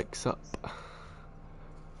switched mics up.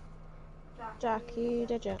 Jack, you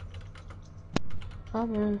dead yet?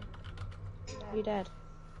 I'm You dead?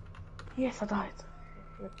 Yes, I died.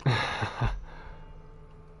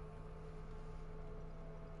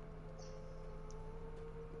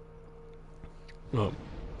 Oh,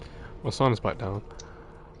 my sign is back down.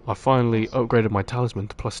 I finally upgraded my talisman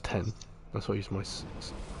to +10. That's what I use my My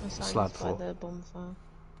sign's slab by for. the bonfire.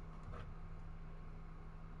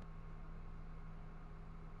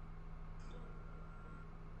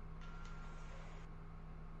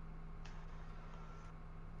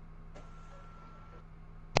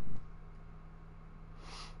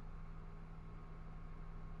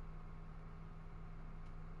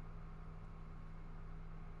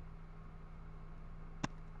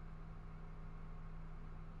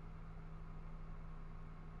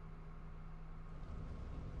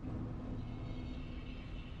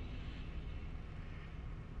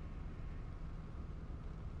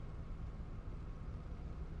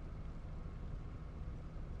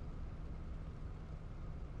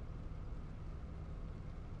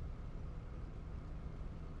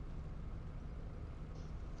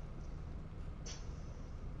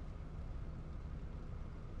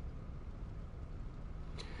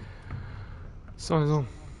 Sign is on.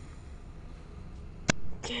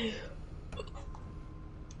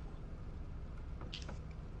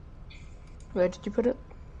 Where did you put it?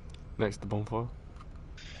 Next to the bonfire.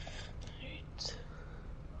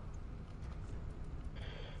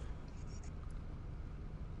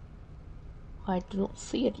 I do not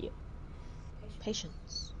see it yet.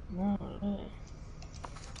 Patience. No, no.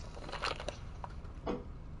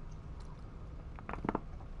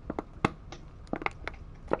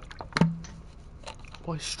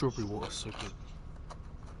 Why is strawberry water so good?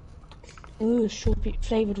 Ooh, strawberry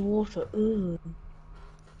flavoured water. Ooh.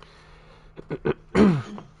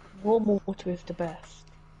 Normal water is the best.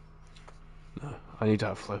 No, I need to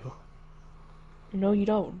have flavour. No, you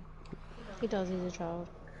don't. He does, he's a child.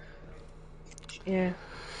 Yeah.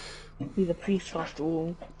 He's a priest after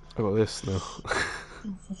all. I got this now.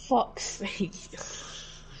 For fuck's sake.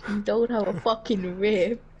 You don't have a fucking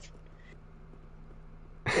rib.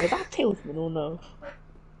 Was that Tailsman or no?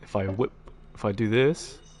 If I do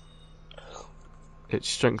this, it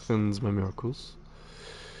strengthens my miracles.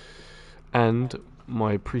 And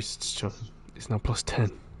my priest's charm is now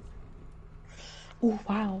 +10. Oh,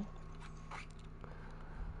 wow.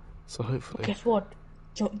 So hopefully. Guess what?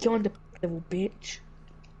 Join the little bitch.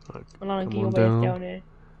 Right, I'm not come gonna on get your ass down. down there.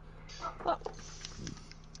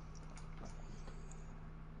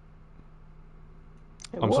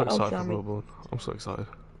 I'm so What else excited do I for mean? Bloodborne. I'm so excited.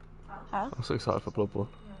 Huh? I'm so excited for Bloodborne.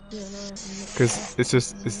 Yeah, no, I'm not. Because it's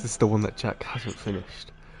just the one that Jack hasn't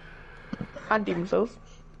finished. And Demon Souls.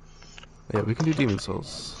 Yeah, we can do Demon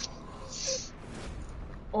Souls.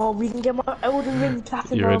 Oh, we can get my Elden Ring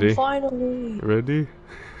platinum You ready? finally. Ready?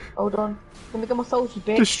 Hold on. Let me get my souls, you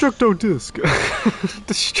bitch. Destructo Disc!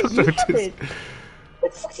 Destructo Disc! Where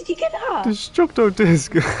the fuck did you get that? Destructo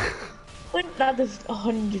Disc! When that does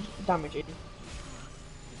 100 damage in.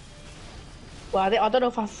 Well, I don't know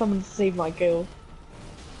if I have someone to save my girl.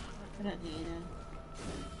 I don't need it.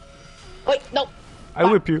 Wait, no. I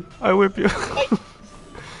whip you! I whip you! Wait.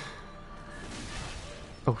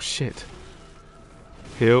 Oh shit.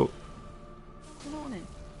 Heal. Come on in.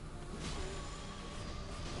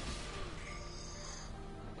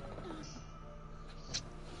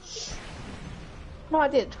 No, I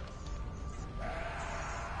did.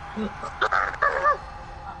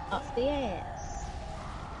 Up the ass.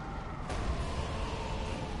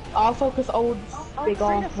 I'll focus old big Friede,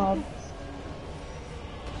 arm club.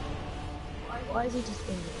 Why is he just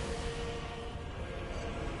doing it?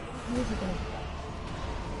 Who is he going to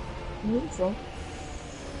Move from.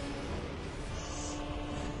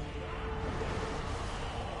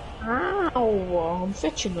 Ow! I'm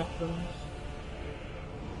fetching weapons.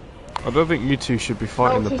 I don't think you two should be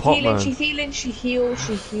fighting the she's pot healing, man. she's healing, she healed.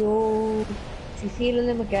 She's healing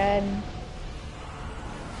him again.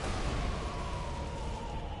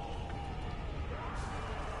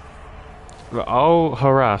 Look, I'll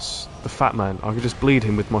harass the fat man. I can just bleed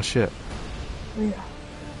him with my shit. Yeah.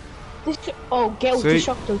 Oh, get with the See?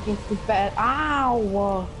 shock dog is better.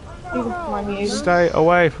 Ow! Please don't mind me, Aiden. Stay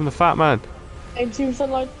away from the fat man. Aiden, see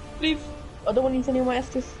sunlight. Please. I don't want you to any of my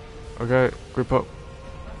Estus. Okay, group up.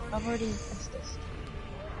 I've already missed this.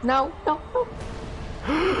 No, no, no.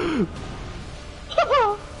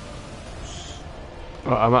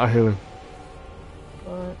 Right, I'm out of healing.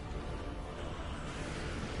 Alright.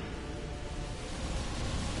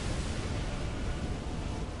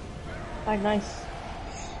 Oh, nice.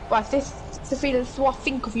 Right, this is the feeling. This is what I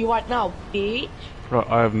think of you right now, bitch. Right,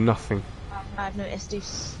 I have nothing. I have no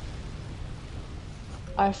Estus.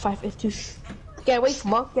 I have 5 Estus. Get away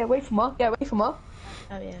from her. Get away from her. Get away from her.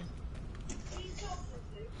 Oh yeah.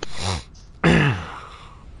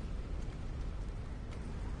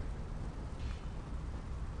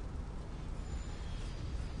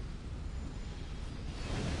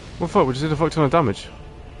 What the fuck? We just did a fuck ton of damage.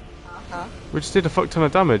 Huh? We just did a fuck ton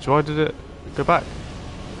of damage. Why did it go back?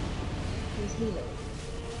 He's healing.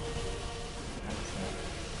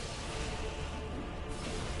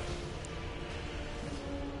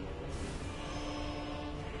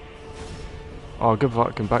 Oh, good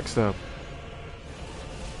fucking backstab.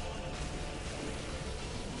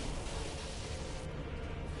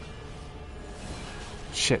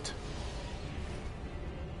 Shit.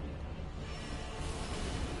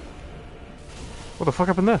 What the fuck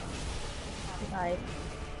happened there? He died.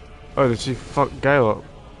 Oh, did she fuck Gale up?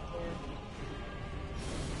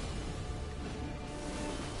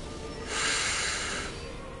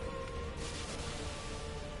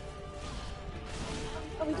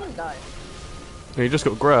 Oh, we didn't die. Yeah, you just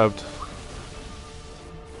got grabbed.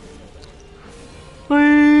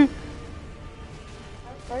 Whee!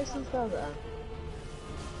 Where's some spells at?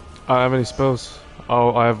 I don't have any spells.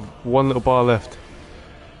 Oh, I have one little bar left.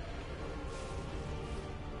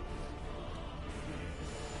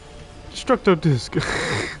 Destructo disc.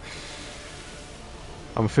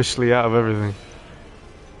 I'm officially out of everything.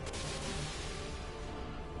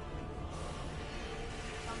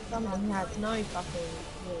 Someone who has no fucking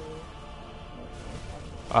healing.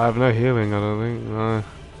 I have no healing, I don't think. No.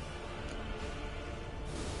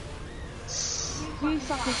 You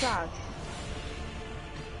fucking suck.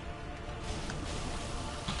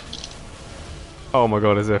 Oh my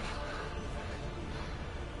god, as if.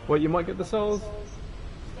 Wait, you might get the souls?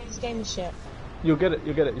 This game is shit. You'll get it,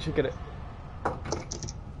 you should get it.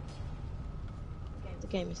 The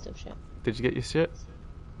game is still shit. Did you get your shit?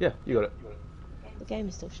 Yeah, you got it. The game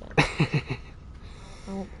is still shit.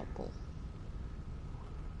 I want purple.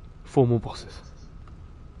 4 more bosses.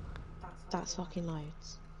 That's fucking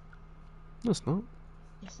loads. No, it's not.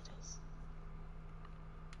 Yes, it is.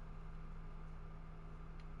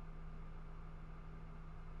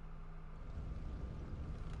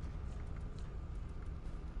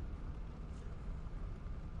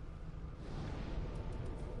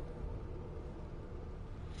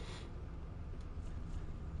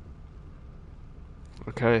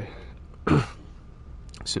 Okay.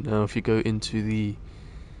 So now if you go into the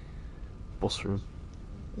boss room,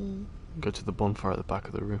 go to the bonfire at the back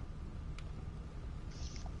of the room.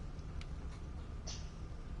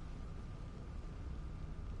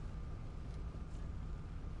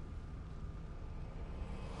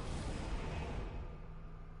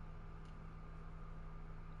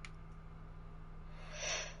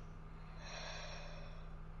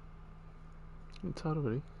 I'm tired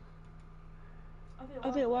already.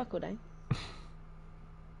 I've been at work all day.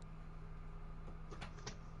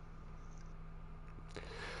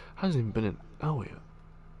 Hasn't even been an hour yet.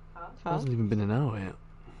 Huh? Hasn't even been an hour yet.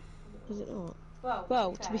 Is it not?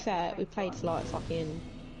 Well, to be fair, we played for like fucking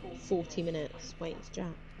 40 minutes waiting for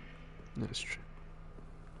Jack. That's true.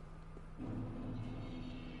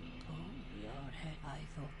 Oh, your head. I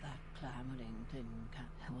thought that clamoring thing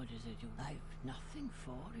what is it? I've nothing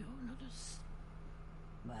for you, not a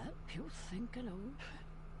well, you think alone.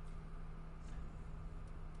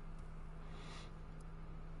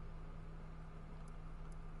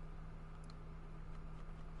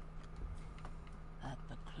 At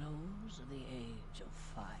the close of the age of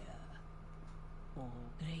fire, all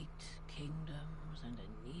great kingdoms and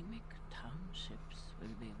anemic townships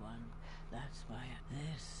will be one. That's why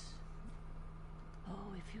this.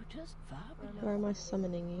 Oh, if you just far below. Where am I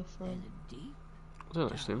summoning you from? And a deep I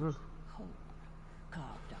don't actually know. hole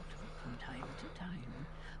carved out of it from time to time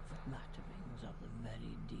for matterings of the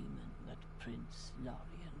very demon that Prince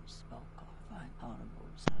Lorien spoke of. An horrible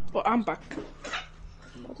sound. But I'm back.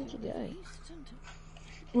 What did you do?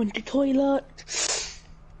 Went to toilet.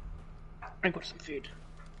 I got some food.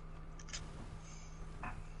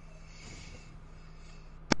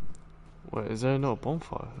 Wait, is there not a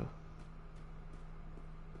bonfire here?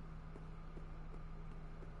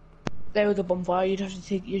 There was a bonfire. You just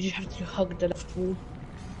have to hug the left wall.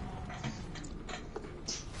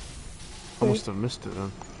 I must have missed it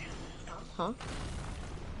then. Huh?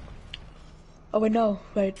 Oh wait, no,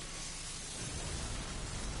 wait.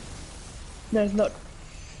 No, it's not.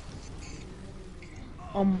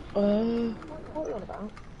 What are you on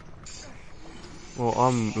about? Well,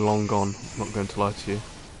 I'm long gone. I'm not going to lie to you.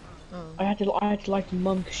 Oh. I had to like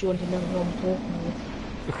Mum because she wanted to know who I'm talking with.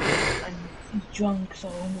 And she's drunk, so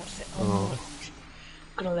I'm not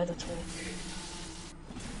gonna let her talk.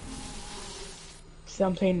 So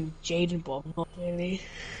I'm playing Jaden, but I'm not really.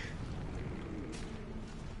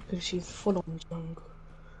 Because she's full on drunk.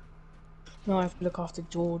 Now I have to look after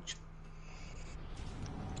George.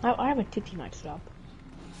 I have a titty night slab.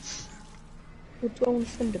 What do I want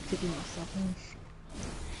to spend a titty night slab on?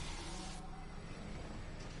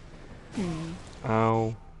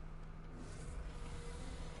 Ow.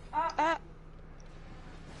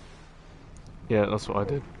 Yeah, that's what I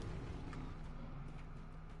did.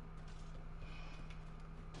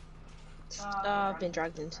 I've been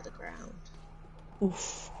dragged into the ground.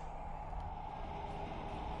 Oof.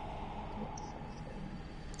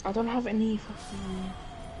 I don't have any fucking...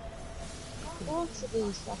 What's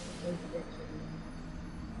these fucking bitches?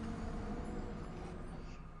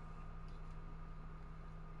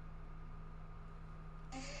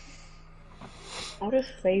 I'll just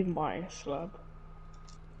save my slab.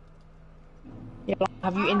 Yeah, like,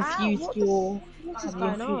 have you infused your... What is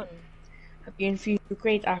going on? Have you infused your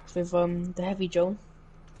great axe with the heavy Joan?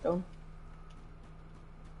 Can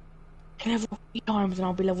I have it 3 times and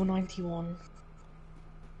I'll be level 91.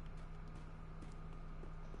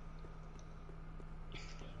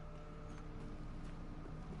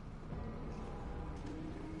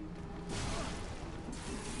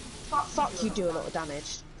 Fuck, you do a lot of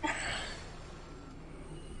damage.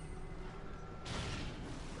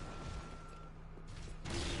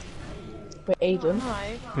 Wait, Aiden.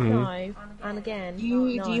 No, and again. Do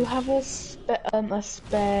you have a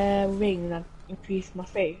spare ring that increased the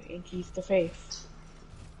faith?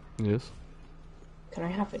 Yes. Can I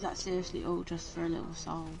have it? Is that seriously all just for a little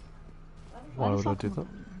soul? Why would I do that?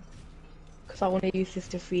 Because I want to use this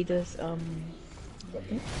to Friede's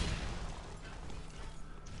weapon.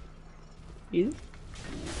 You?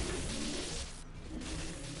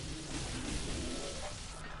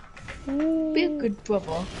 Be a good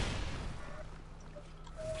brother.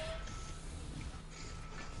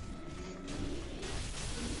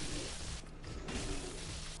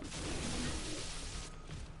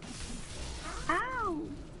 Ow!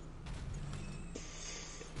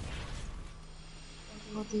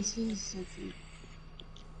 God, these things are so cute.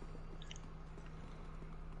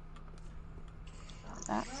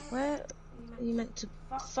 That's where are you meant to?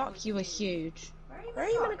 Fuck, you were huge. Where are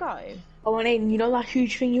you meant to go? Oh, and Aiden, you know that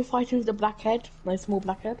huge thing you're fighting with the black head? Like small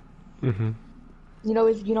black head? Mhm. You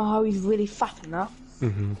know how he's really fat in that?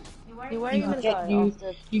 Mhm. Where are you meant to go?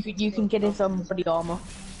 You can get his body armor.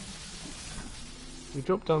 You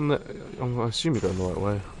dropped down there. I assume you're going the right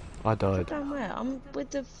way. I died. Down where? I'm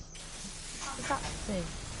with the fat thing.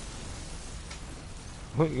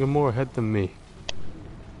 I think you're more ahead than me.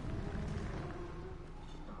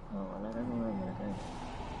 Oh, well, I don't know where I'm gonna go.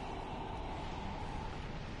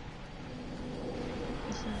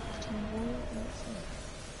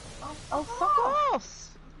 Oh, fuck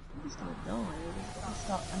off! Please don't die. I'll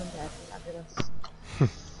start coming dead. Fabulous.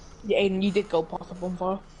 Yeah, Aiden, you did go past the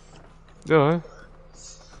bonfire. Yeah.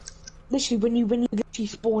 Literally, when you literally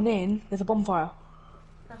spawn in, there's a bonfire.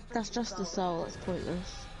 That's just a soul. That's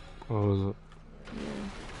pointless. What was it?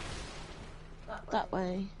 Yeah. That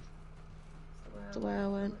way. That's the way I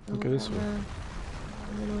went. Okay, this way. And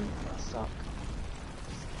then I got stuck.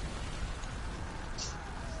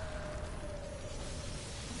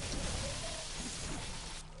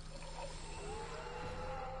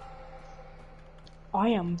 I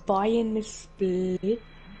am buying this split.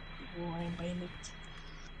 Oh, I am buying it.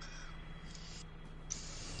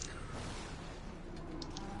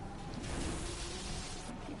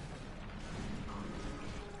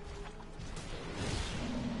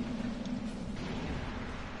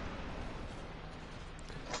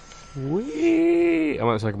 Wee! I'm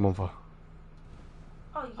at the second bonfire.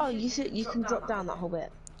 Oh, you said you can drop down that whole bit.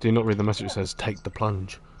 Do you not read the message that says "Take the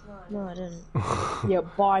plunge"? No, I didn't. Yeah,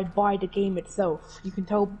 buy the game itself. You can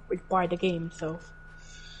tell it's by the game itself.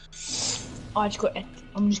 I'm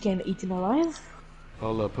just getting eaten alive.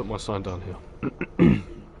 I'll put my sign down here.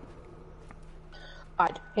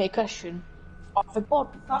 Alright, hey, question. I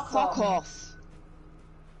forgot. Fuck off.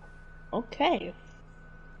 Okay.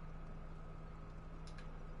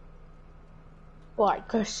 Right,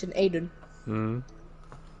 question, Aiden.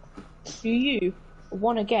 Do you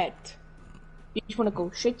want to get? Do you just want to go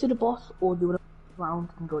straight to the boss, or do you want to go around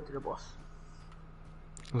and go to the boss?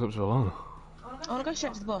 That's up to Alana. I want to go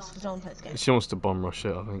straight to the boss because I want to play this game. She wants to bomb rush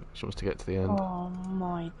it, I think. She wants to get to the end. Oh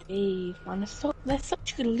my days, man! There's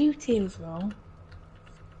such good loot here as well.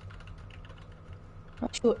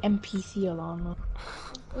 What's your NPC, Alana?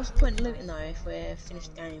 What's the point in looting though if we're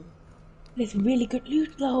finished the game? There's really good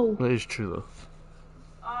loot though. That is true though.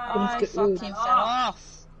 I good fucking loot. fell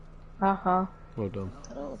off. Well done.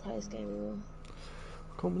 I don't want to play this game anymore.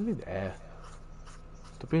 I can't believe that.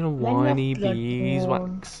 Stop being a Let me whiny have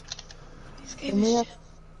beeswax. This game is shit.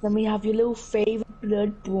 Then we have your little favourite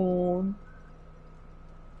Bloodborne.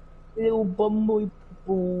 Little bumboy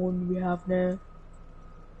Bloodborne we have now.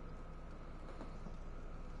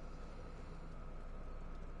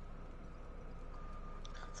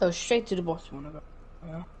 So straight to the boss you wanna go.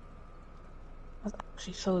 Yeah. That's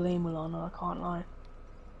actually so lame, Alana, I can't lie.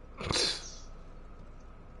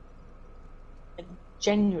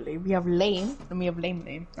 Genuinely, we have lame and we have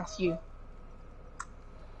lame. That's you.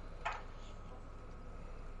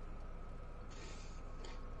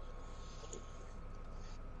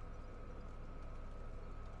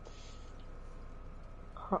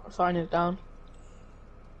 Sign it down.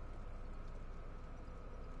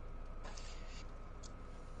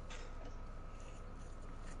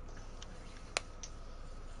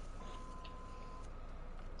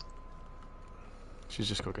 She's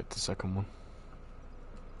just got to get the second one.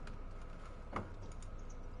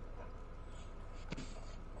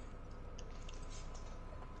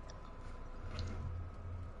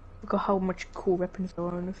 Look at how much cool weapons there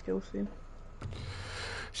are in this DLC.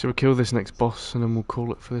 Shall we kill this next boss and then we'll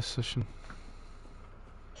call it for this session?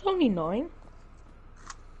 It's only 9.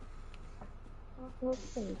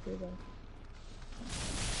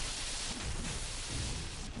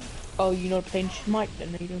 Oh, you're not playing Smite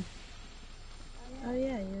then, are you? Oh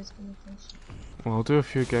yeah, you was gonna finish. Well, I'll do a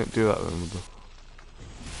few again. Do that then.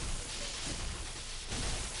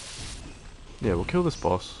 Yeah, we'll kill this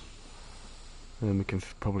boss. And then we can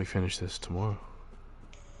probably finish this tomorrow.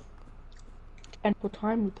 And what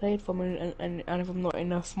time we played from and if I'm not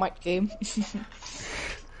in a Smite game.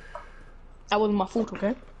 That wasn't my fault,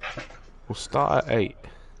 okay? We'll start at 8.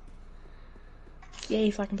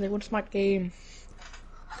 Yay, so I can play one Smite game.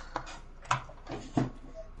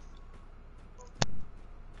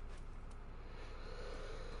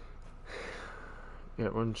 Yeah,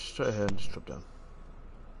 run straight ahead and just drop down.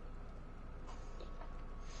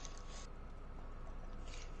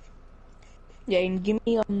 Yeah, and give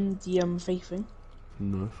me the faith thing.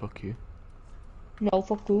 No, fuck you. No,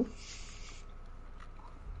 fuck you.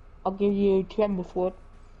 I'll give you 10 before.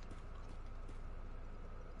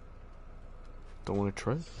 Don't want to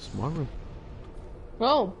trade? It's my room.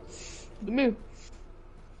 Oh, the move.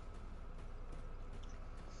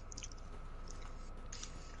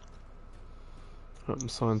 Write them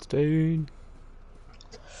signs down.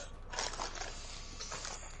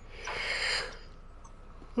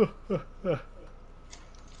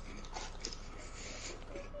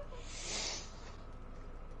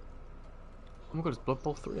 Oh my god, is Blood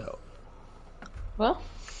Bowl 3 out? What?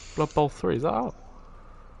 Blood Bowl 3, is that out?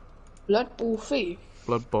 Blood Bowl 3?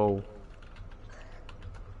 Blood Bowl.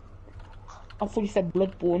 I thought you said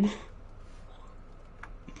Bloodborne.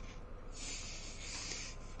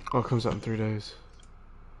 Oh, it comes out in 3 days.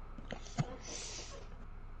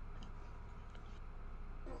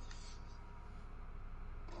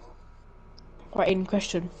 Right, in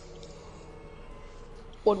question.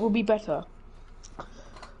 What would be better?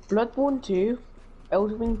 Bloodborne 2,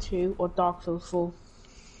 Elden Ring 2, or Dark Souls 4?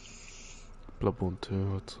 Bloodborne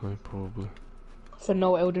 2, I'd say, probably. So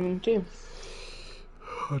no Elden Ring 2.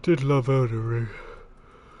 I did love Elden Ring.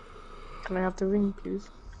 Can I have the ring, please?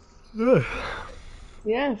 No.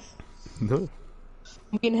 Yes. No.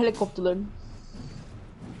 I'm getting helicopter then.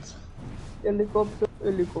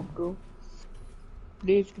 Helicopter.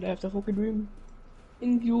 Please, can I have the fucking ring?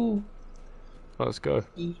 Thank you. Let's go.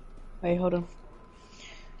 Wait, hold on.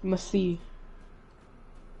 You must see.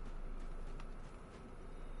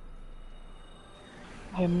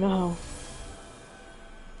 I am now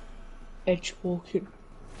edge walking.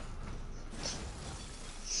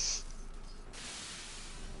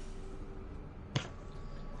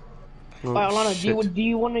 Oh, Alright, Alana, shit. do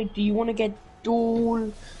you want to get dual?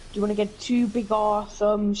 Do you want to get 2 big ass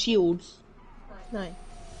shields? No.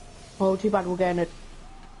 Oh, too bad we're getting it.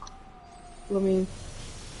 I mean,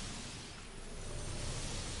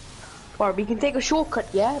 alright, we can take a shortcut,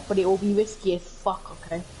 yeah, but it will be risky as fuck,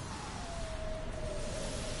 okay?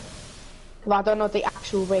 Cause I don't know the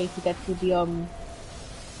actual way to get to the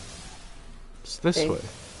It's this Okay. way.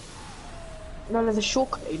 No, there's a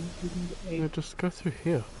shortcut in. You can get Yeah, just go through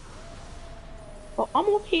here. Oh, I'm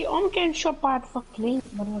okay. I'm getting shot by a fucking ape.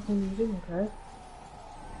 What do I think you're doing, okay?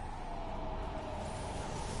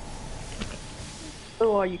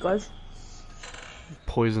 Who are you guys?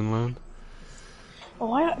 Poison land.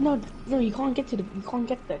 Oh, no, you can't get to the, you can't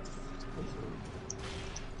get there.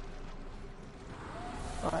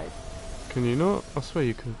 Alright, Can you not? I swear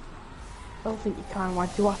you can. I don't think you can. Why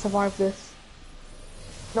do I survive this?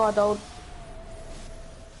 No, I don't.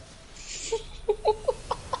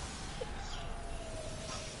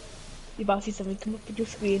 You about to see something come up on your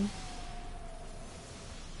screen.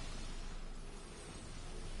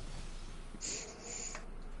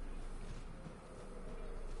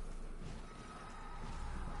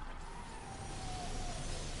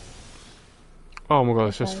 Oh my god,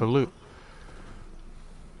 it's just Okay. for loot.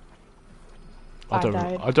 I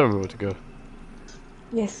died. I don't remember where to go.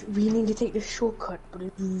 Yes, we need to take the shortcut, but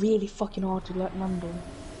it's really fucking hard to let land on.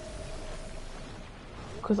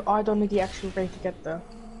 Because I don't know the actual way to get there.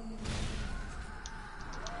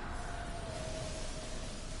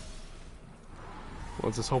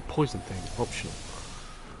 What's this whole poison thing? Optional.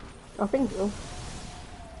 I think so.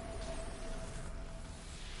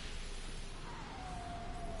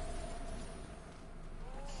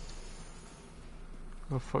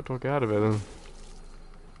 How the fuck do I get out of it then?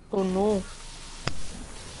 Oh no.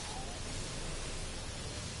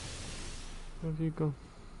 Where have you gone?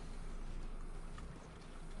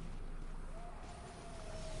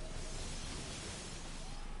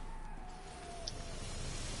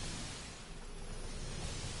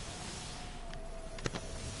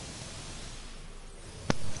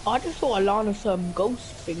 I just saw a line of some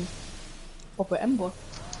ghost thing. Of an ember.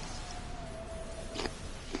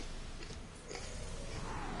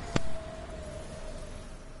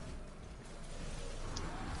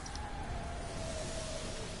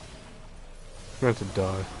 I'm going to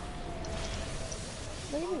die.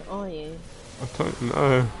 Where even are you? I don't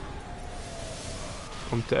know.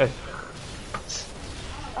 I'm dead.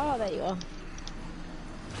 Oh, there you are.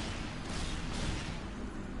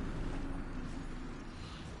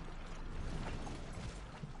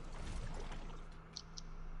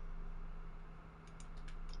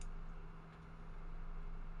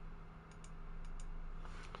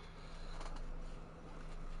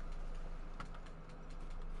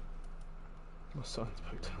 My sign's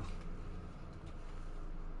back down.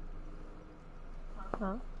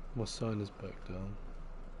 Huh? My sign is back down.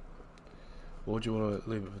 Or do you want to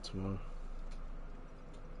leave it for tomorrow?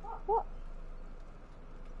 What?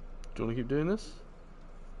 Do you want to keep doing this?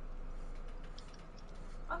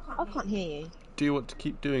 I can't hear you. Do you want to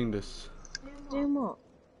keep doing this? Doing what?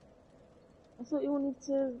 I thought you wanted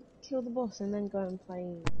to kill the boss and then go and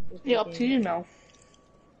play. Yeah, up to you now.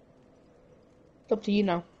 It's up to you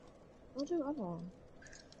now. I'll do whatever.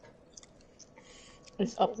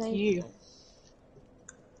 It's up to you.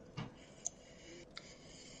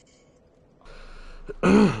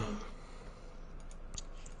 Where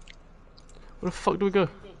the fuck do we go?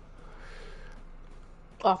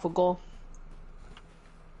 I forgot.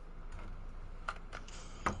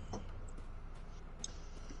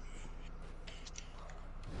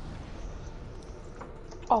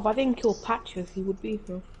 Oh, if I didn't kill Patches, he would be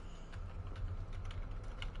here.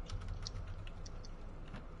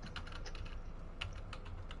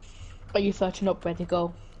 Are you searching up where to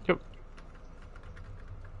go? Yep.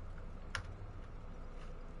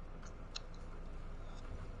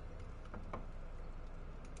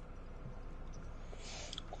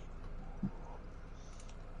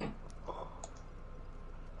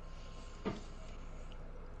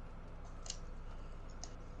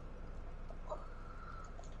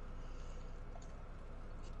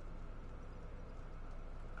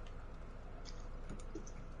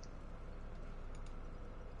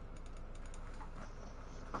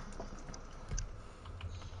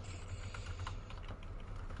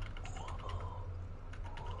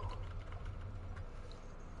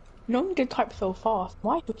 No one can type so fast.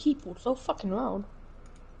 Why is your keyboard so fucking loud?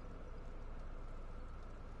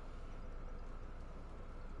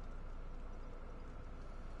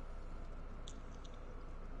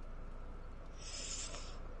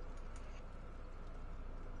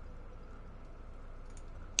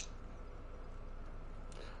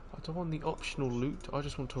 I don't want the optional loot, I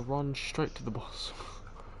just want to run straight to the boss.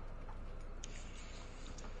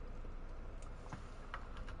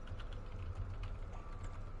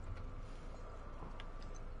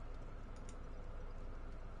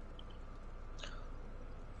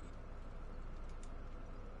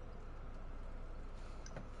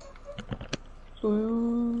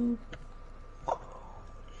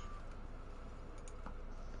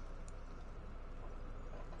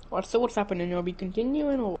 What, so what's happening? You'll be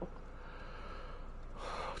continuing or?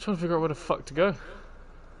 I'm trying to figure out where the fuck to go.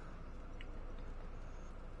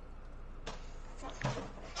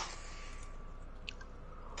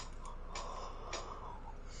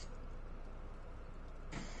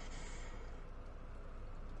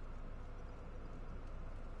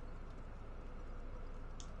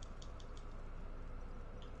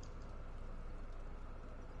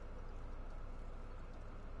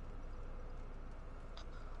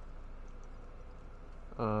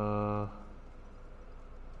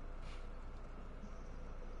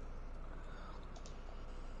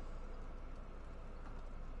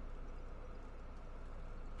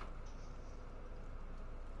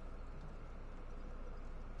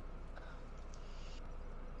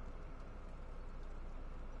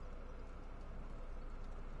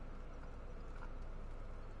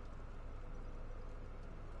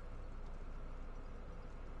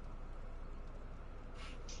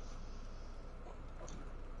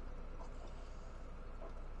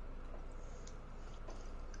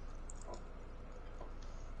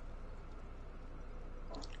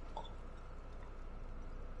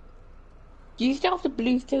 Do you still have the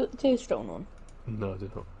blue tearstone on? No, I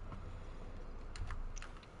did not.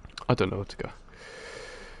 I don't know where to go.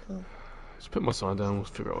 Let's put my sign down, we'll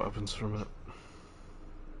figure out what happens for a minute.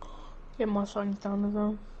 Get my signs down as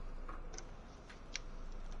well.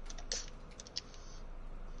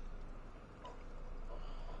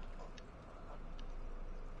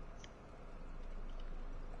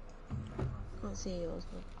 Can't see yours,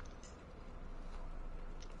 but...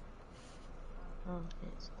 Oh,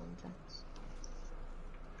 it's contacts.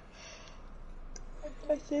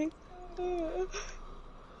 I think. Oh.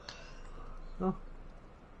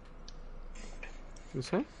 You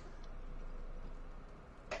say?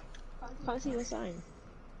 Can't see your sign.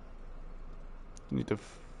 You need a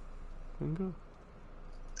finger?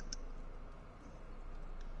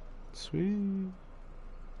 Sweet.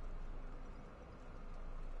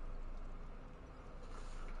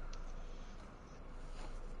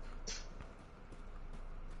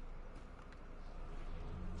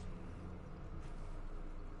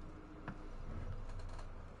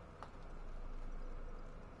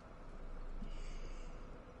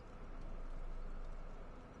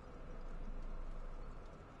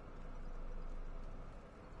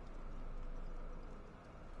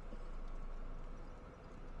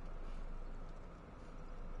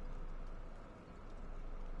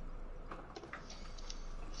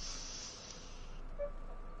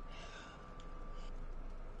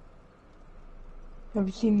 Have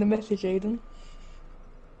you seen the message, Aiden?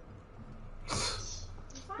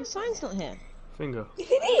 Your sign's not here. Finger. Yes,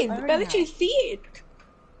 it is. I literally see it.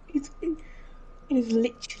 It is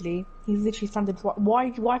literally. He's literally standing. Why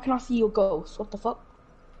can I see your ghost? What the fuck?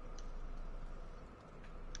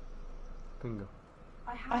 Finger.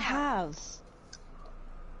 I have.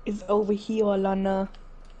 It's over here, Lana.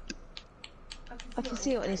 I can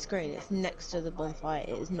see it on your screen. It's next to the bonfire.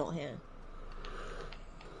 It is not here.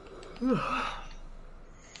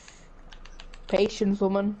 Patience,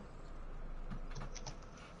 woman.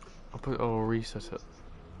 I'll reset it.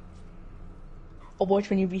 Or watch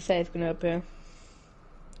when you reset, it's gonna appear.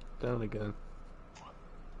 Down again.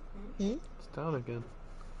 Hmm? It's down again.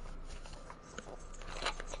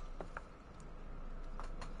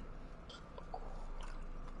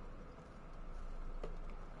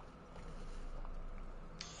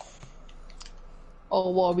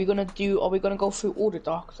 Oh, what are we gonna do? Are we gonna go through all the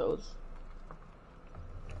Dark Souls?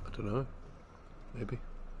 I don't know. Maybe.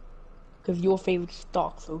 Because your favorite is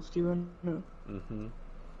Dark Souls, do you know? Mm-hmm.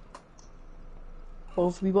 Well,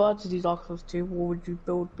 if we were to do Dark Souls 2, what would your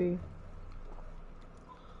build be?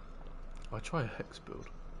 I try a hex build.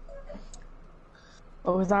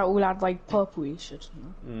 Or is that all that like purpley shit?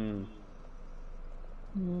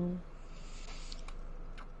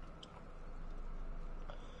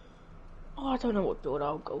 Oh, I don't know what build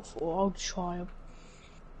I'll go for. I'll try a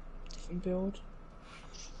different build.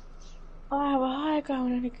 I have a high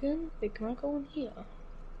ground and again. Can I go in here?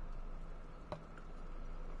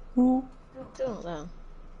 Ooh. Still not there.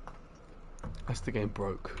 That's the game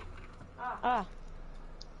broke. Ah.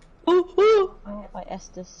 Ooh, ooh. Oh, I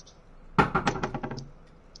Estest.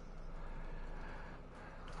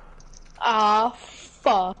 Ah,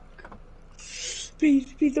 fuck.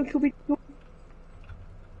 Please, please don't kill me.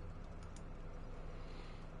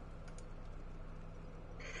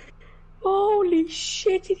 Holy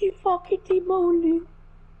shit, did he fucking moly?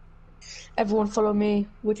 Everyone follow me.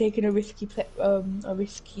 We're taking a risky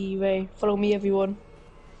way. Follow me, everyone.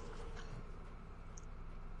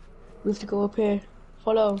 We have to go up here.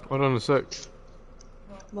 Follow. Hold on a sec.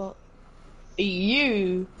 What?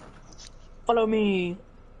 You follow me.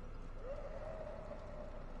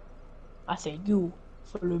 I say you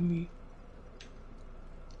follow me.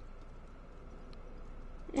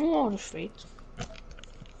 Oh, the street.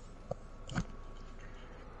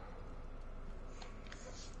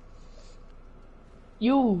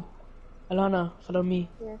 You, Alana, follow me.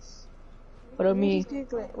 Yes. Follow I think me. he's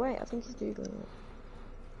doodling. Wait, I think he's doodling it.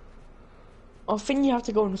 I think you have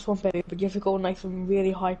to go in the swamp area, but you have to go in like some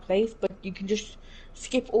really high place. But you can just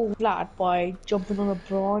skip all that by jumping on a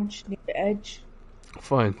branch near the edge.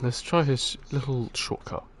 Fine, let's try his little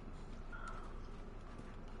shortcut.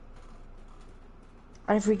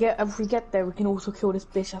 And if we get there, we can also kill this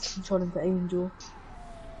bitch that's controlling the angel.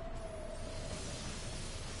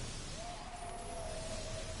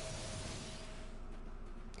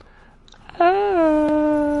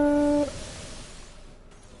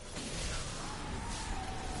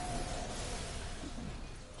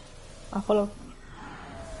 I follow.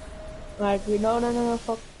 I agree. No,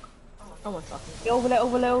 fuck. Oh my fucking. Get over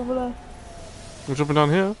there. I'm jumping down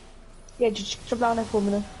here. Yeah, just jump down there for a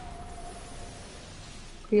minute.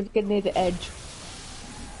 We have to get near the edge.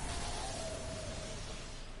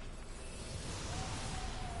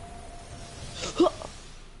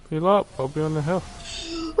 Heal up, I'll be on the hill.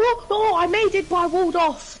 Oh, I made it, but I walled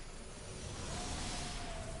off.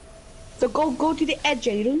 So go to the edge,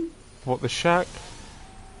 Aiden. What, the shack?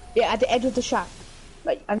 Yeah, at the edge of the shack.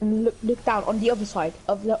 Like, and look down on the other side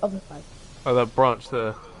of the other side. Oh, that branch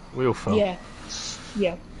there. We all fell. Yeah.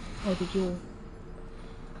 Oh, did you?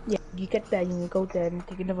 Yeah, you get there, you go there and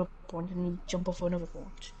take another branch and you jump off another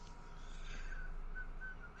branch.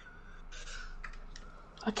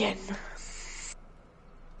 Again.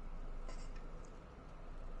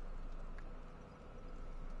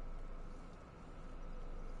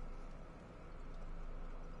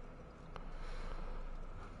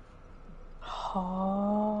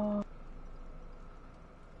 Oh.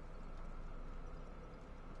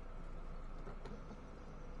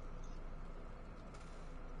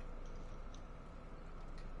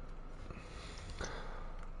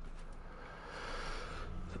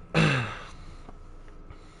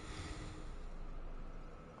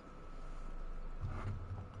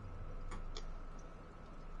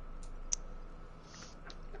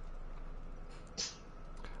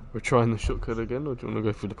 We're trying the shortcut again, or do you want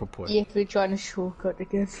to go through the proper way? Yeah, we're trying to shortcut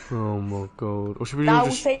again. Oh my god. Or should we That all will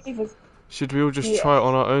just... save us. Should we all just Yeah. try it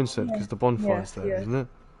on our own set? Because Yeah. the bonfire's Yeah, there, yeah. isn't it?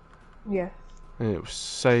 Yeah. And it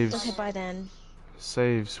saves... Okay, bye then.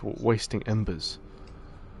 Saves wasting embers.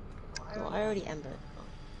 Oh, I already embered.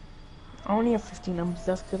 I only have 15 numbers,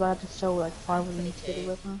 that's because I had to sell like 5 of them to get a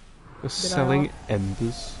weapon. You're selling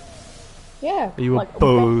embers? Yeah. Are you like, a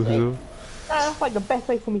bozo? That's like the best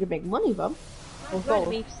way for me to make money, fam. Or gold.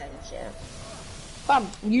 Me percentage, yeah. Fam,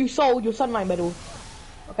 you sold your sunlight medal.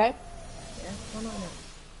 Okay? Yeah, why not?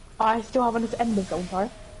 I still have enough embers, don't I?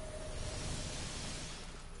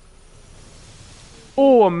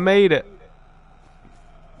 Oh, I made it!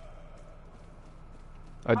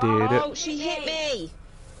 I did it. Oh, she hit me!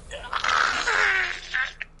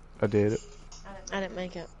 I did it. I didn't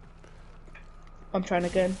make it. I'm trying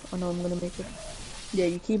again. I know I'm gonna make it. Yeah,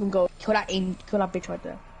 you keep on going. Kill that bitch right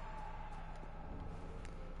there.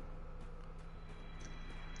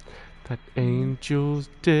 That angel's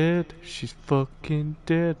dead. She's fucking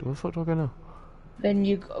dead. What the fuck do I go now? Then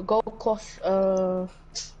you go across, No,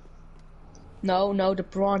 the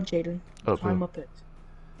branch, Jaden. Up Climb here. up it.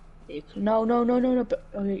 No, but,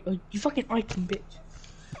 you fucking item, bitch.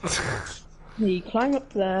 Yeah, you climb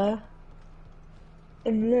up there,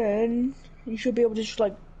 and then you should be able to just,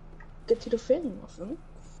 like, get to the thing or something.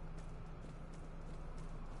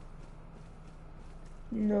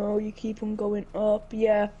 No, you keep on going up,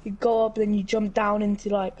 yeah. You go up, then you jump down into,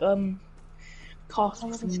 like,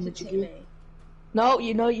 castle thing. No,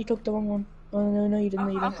 you took the wrong one. No, you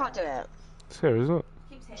didn't. I can't do it. It's here, isn't it?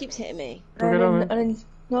 Keeps hitting me. Okay, down here. And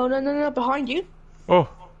then, no, behind you. Oh!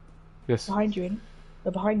 Yes. Behind you,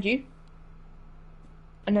 they're behind you.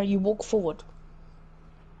 And now you walk forward.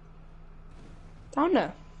 Down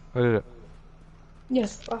there. I did it.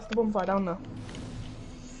 Yes, that's the bonfire down there.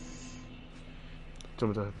 Do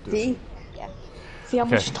you want me to do See? it? Yeah. See how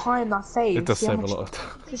much Okay. time that saves? It does See how save a much- lot of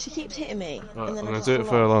time. Because she keeps hitting me. Right, and then I'm I gonna just do it fall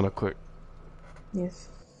for off. Alana quick. Yes.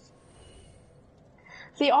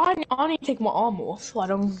 See, I need to take my armor off so I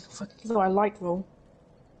don't so I light roll.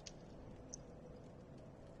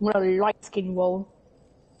 I'm gonna light skin roll.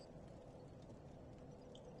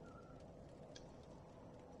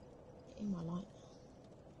 In my light.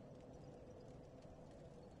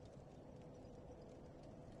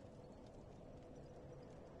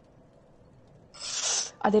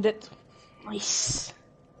 I did it. Nice.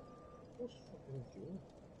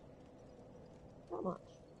 Not much.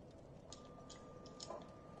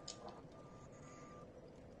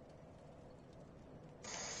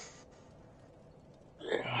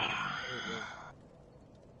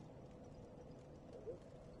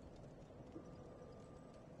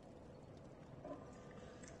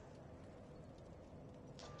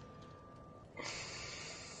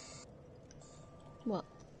 What?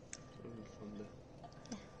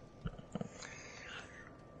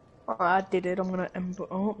 I did it. I'm gonna ember.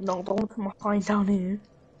 Oh no! Don't put my sign down here.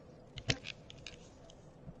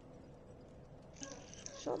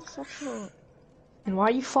 Shut the fuck up. And why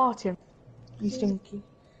are you farting? You stinky.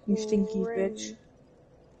 You stinky bitch.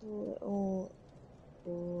 Or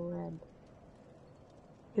red.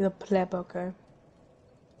 You're a pleb, okay?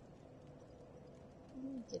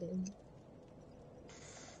 Get in.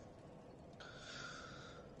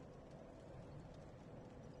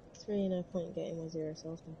 It's really no point in getting my 0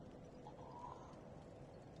 salesman.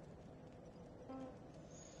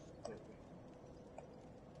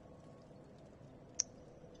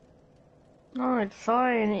 Alright,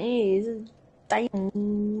 fine. It is.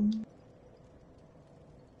 Damn.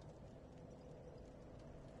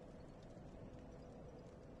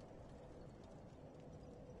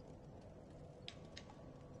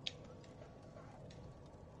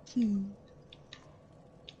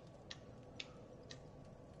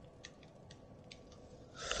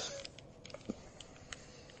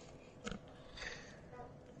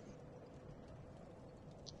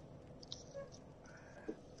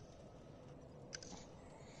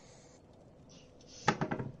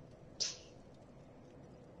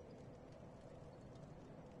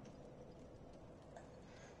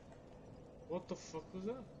 What the fuck was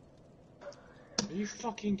that? Are you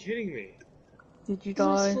fucking kidding me? Did you I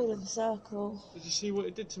die? saw the circle. Did you see what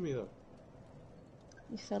it did to me though?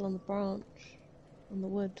 You fell on the branch. On the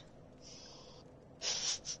wood.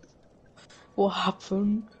 What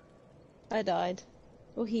happened? I died.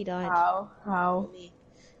 Or he died. How?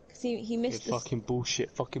 Because he missed the... Fucking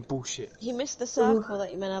bullshit. He missed the circle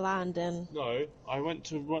that you're meant to land in. No, I went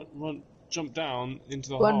to run, jump down into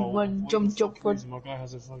the Run, hole. run, For jump, whatever jump, fucking run. reason, my guy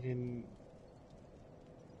has a fucking...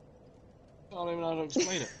 I don't even know how to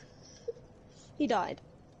explain it. He died.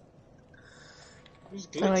 It was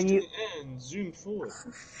glitched you- in the air and zoomed forward.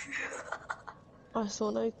 I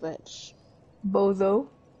saw no glitch. Bozo?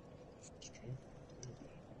 Stream.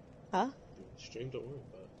 Huh? Stream, don't worry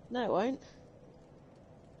about it. No, it won't.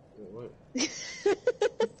 It won't.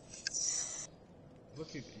 Look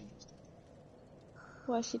at the angels.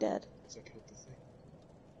 Why is she dead? Because I killed the thing.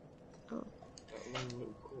 Oh. That lone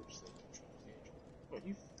little corpse thing controls the angel. What,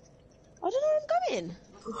 you... I don't know where I'm going.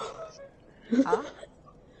 Huh?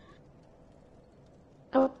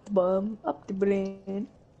 Up the bum, up the brain.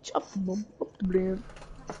 Up the bum, up the brain.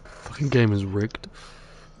 Fucking game is rigged.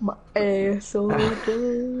 My ass so good.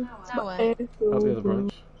 No My way. ass so Up the other good.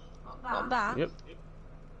 branch. Not that. Yep.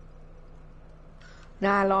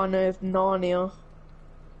 Nah, Lana is Narnia.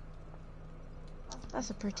 That's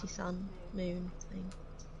a pretty sun, moon thing.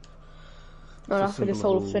 No, that's where the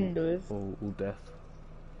soul of Cinder is. All death.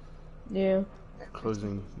 Yeah.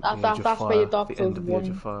 Closing That's the Age of where Fire. your Dark The Souls end of the Age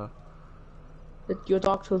 1. of Fire. Your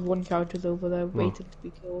Dark Souls 1 character's over there waiting to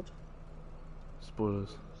be killed.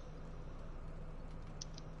 Spoilers.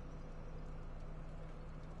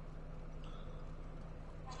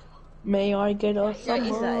 May I get a What is that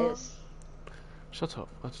summon? is? Shut up.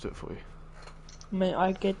 Let's do it for you. May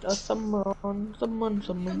I get a summon? Summon.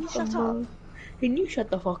 Can you shut Summon. Can you shut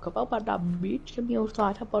the fuck up? How about that bitch? Let me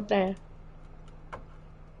outside. How about that?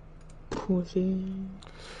 Pussy.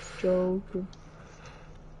 Joke.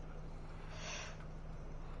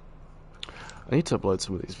 I need to upload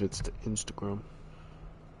some of these vids to Instagram.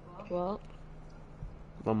 What?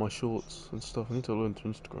 On my shorts and stuff. I need to upload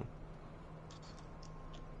them to Instagram.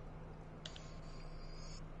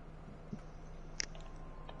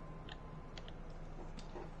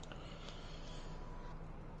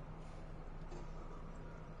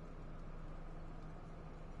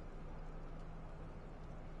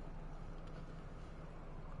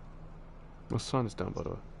 My sign is down, by the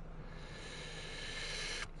way.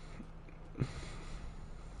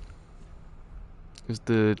 Is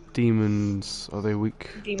the demons, are they weak?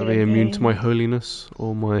 Demon Are they immune to again. my holiness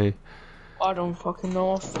or my... I don't fucking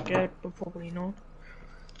know. I forget, but probably not.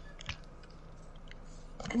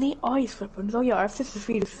 Any ice weapons? Oh yeah, I have to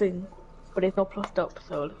defeat this thing, but it's not plussed up,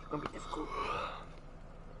 so it's gonna be difficult.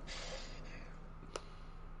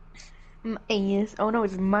 Yes. Oh no,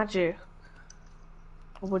 it's magic.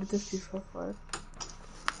 Oh, what did this do so far?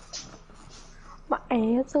 My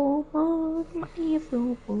ass so hard, my ass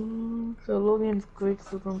so hard. So Logan's good,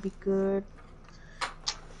 so gonna be good.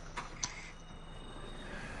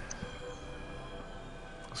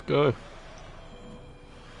 Let's go.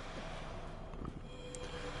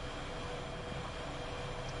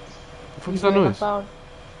 What the fuck is that noise?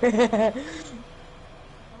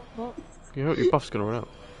 What? You know your buff's gonna run out.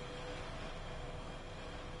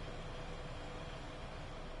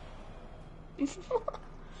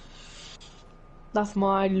 That's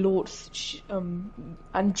my lord's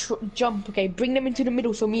and jump. Okay, bring them into the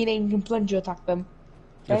middle so me and Aiden can plunger attack them.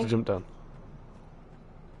 You have Okay? to jump down.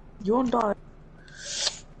 You won't die.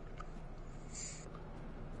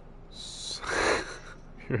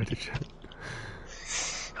 You ready, Jack?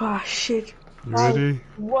 Ah shit. You ready?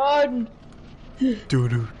 Run! Do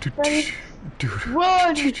do do Ready? do.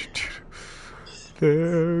 Run!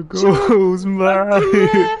 There goes my.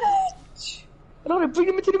 No, bring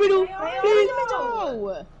them into the middle.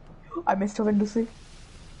 No! I missed horrendously.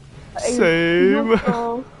 Same.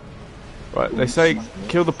 Oh. Right, they say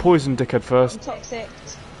kill the poison dickhead I'm first. toxic.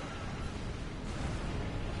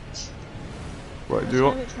 Right, do you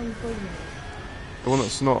want Which one's poison? the one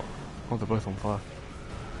that's not? Oh, they're both on fire.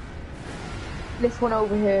 This one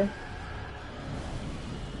over here.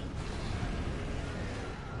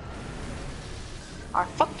 Ah,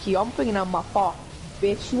 fuck you, I'm bringing out my far.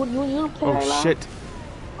 Bitch, you wanna play like Oh that? shit!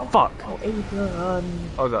 Fuck! Oh, Aiden.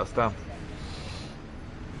 Oh, that's down.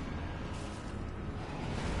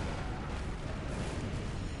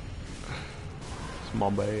 It's my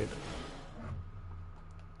bad.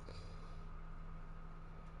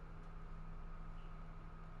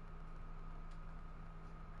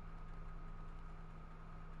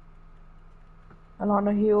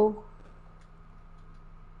 Alana heal.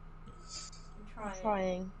 I'm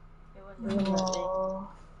trying. Oh.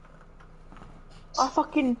 I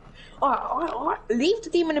fucking... leave the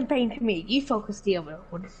demon in pain to me. You focus the other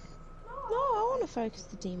one. No, I want to focus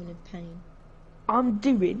the demon in pain. I'm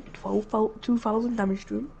doing 2,000 damage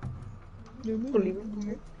to him.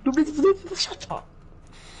 Shut up.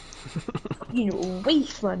 You know,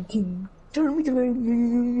 wasteland king. Turn me to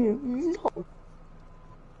no.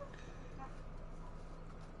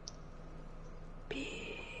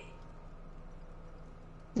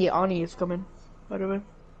 Yeah, Arnie is coming, by the way.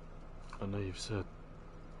 I know you've said.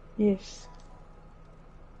 Yes.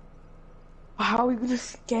 How are we gonna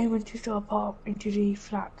get him into the into the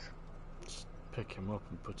flat? Just pick him up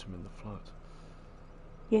and put him in the flat.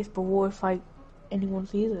 Yes, but what if like anyone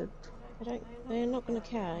sees it? They're not going to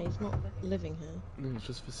care. He's not living here. No, he's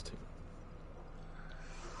just visiting.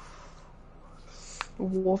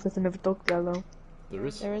 What if there's another dog there though? There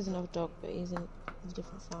is. There is another dog, but he's in a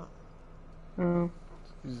different flat. Oh.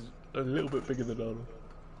 He's a little bit bigger than Arnold.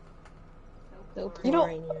 Little You know-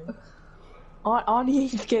 Pomeranian. Arnie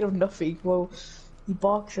ain't scared of nothing. Well, he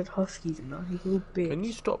barks at huskies and that. He's a little bitch. Can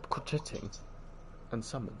you stop crotcheting and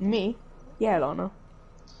summon? Me? Yeah, Lana.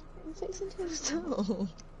 I'm fixing to install.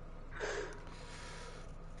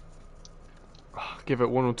 Give it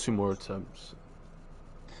 1 or 2 more attempts.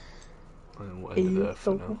 And we'll end it there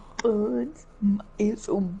for now. It's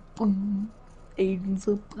so fun. Aiden's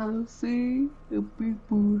a pussy. A big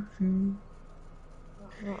pussy.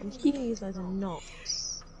 Right, I'm just going to use loads of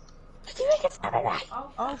knots.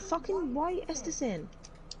 Oh, fucking, why is this in?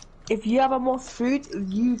 If you have a moss food,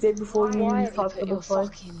 use it before Why you have you start put the your fight.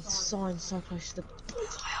 fucking sign so close to the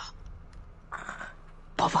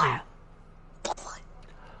Bonfire.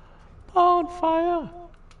 Bonfire!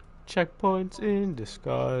 Checkpoints in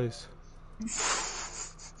disguise.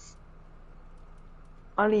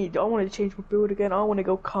 I want to change my build again. I want to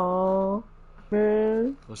go car.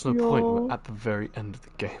 Man. There's no point, we're at the very end of the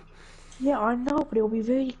game. Yeah, I know, but it'll be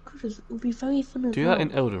very good. It'll be very fun as Do well. that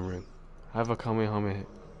in Elden Ring. Have a Kamehameha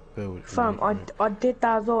build. Fam, I did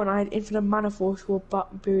that as well, and I had infinite mana force for a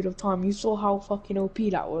period of time. You saw how fucking OP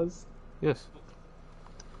that was. Yes.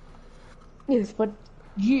 Yes, but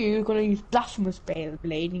you're gonna use Blasphemous Blade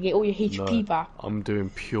and get all your HP No, back. I'm doing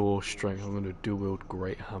pure strength. I'm going to dual wield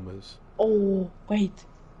great hammers. Oh, wait.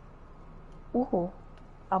 Oh.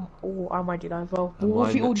 I might do that as well. And What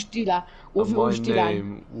if my we all just do that? What if we all My just do that?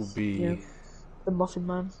 name will be Yeah. The Muffin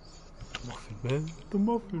Man. the Muffin Man. The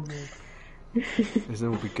Muffin Man. His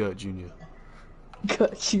name will be Gert Jr.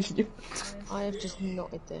 Got you. I have just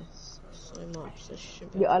knotted this so much. This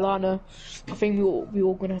should be. Yeah, Alana, I think we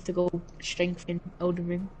all gonna have to go strength in Elden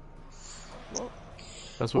Ring.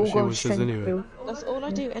 That's We'll what she go always says strength anyway. build. That's all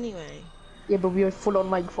I do anyway. Yeah, but we are full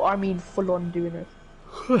on full on doing it.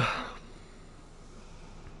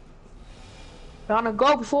 Alana,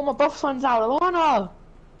 go before my buff runs out. Alana!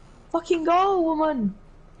 Fucking go, woman!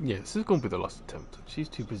 Yeah, this is gonna be the last attempt. She's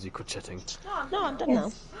too busy crotcheting. No, I'm done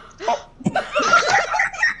now.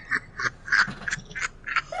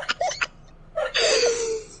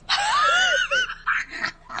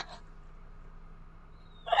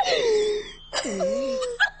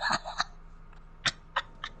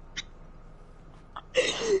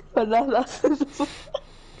 But that's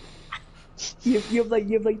you have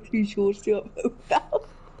like 2 shorts to upload now.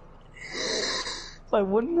 Like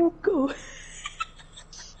one more go.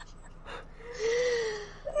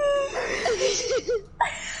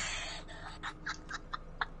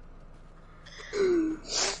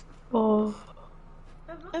 Oh,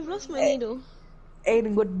 I've lost my needle.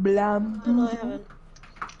 Aiden got blam. Oh, no, I haven't.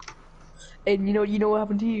 And you know what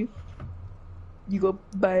happened to you? You got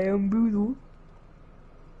bamboozled.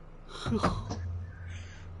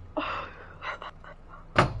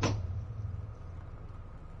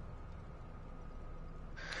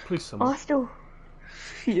 Please, someone. Oh, still.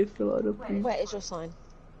 You're still out of please. Where is your sign?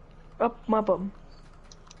 Up my bum.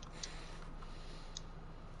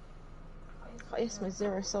 Oh, yes, my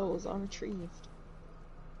 0 souls are retrieved.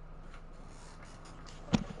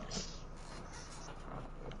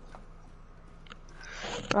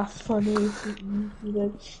 That's funny.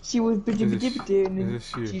 She was bitty and then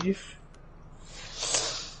Is this you? she just.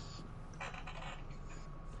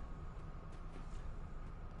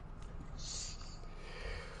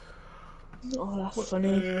 Oh, that's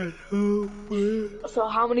funny. So,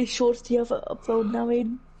 how many shorts do you have upload now,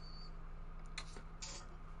 Aiden?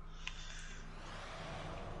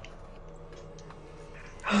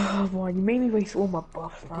 Oh boy, you made me waste all my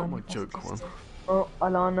buffs, man. Got my joke one. Oh,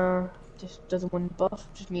 Alana just doesn't want buff.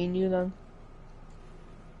 Just me and you then.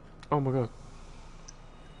 Oh my god.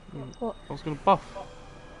 What? I was gonna buff.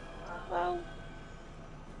 Well,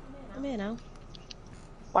 I'm here now.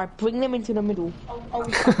 Right, bring them into the middle. Oh, I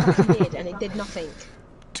fucking did, and it did nothing.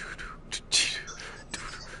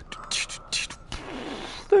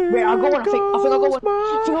 Wait, I'll go on. I think I'll go on.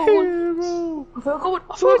 I think I'll go on.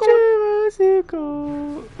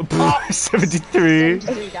 73.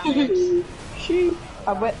 73 damage. She.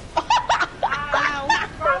 I went. Ow!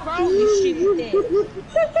 Bro, you stupid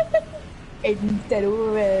dick. Instead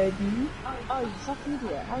already. Oh, you fucking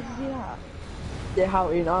idiot. How did you do that? Yeah, how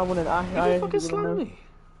in? I wanted. I You fucking slammed me.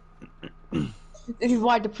 This is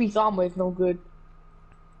why the priest armor is no good.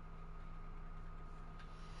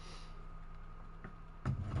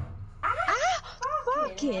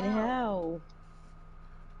 Fucking hell.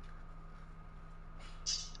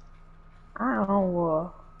 I don't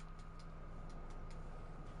know.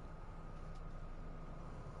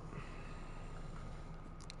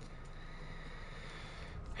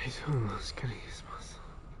 Jesus, can his muscle.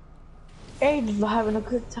 Aiden's having a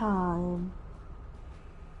good time.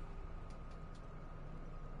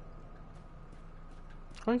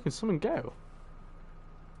 Oh, you can summon Gale.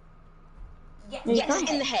 Yes,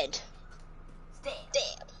 in the head. Damn.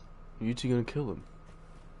 Are you two gonna kill them?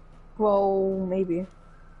 Well, maybe.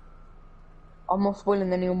 I'm not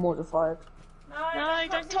spoiling any more modified. No,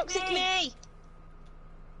 don't toxic me!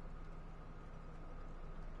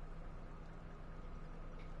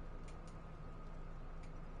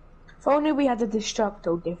 If only we had a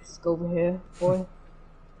destructo disc over here, boy.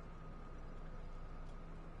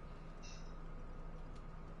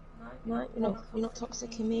 No, you're not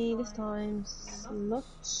toxicing me this time, slut.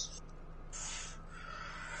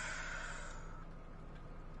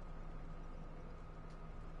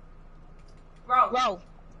 Roll!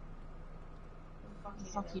 What the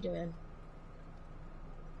fuck are you doing?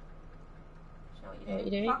 What are you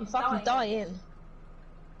doing? You're fucking dying.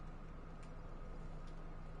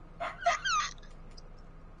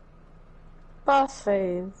 First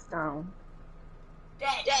phase down.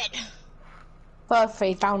 Dead! First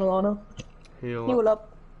phase down, Alana. Heal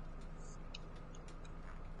up.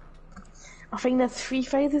 I think there's 3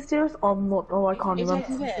 phases to this. I'm not. Oh, I can't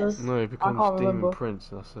remember. No, it becomes can't Demon remember. Prince,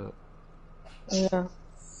 that's it. Yeah.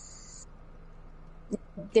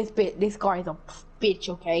 This guy is a bitch,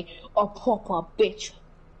 okay? A proper bitch.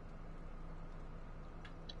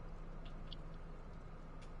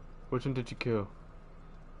 Which one did you kill?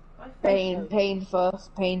 Pain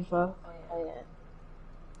first. Oh yeah.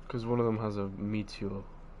 Because one of them has a meteor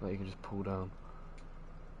that you can just pull down.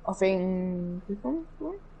 I think this one.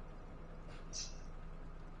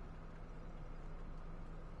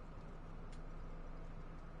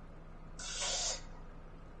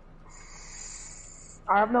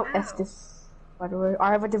 I have no Estus, by the way.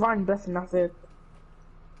 I have a divine blessing. That's it.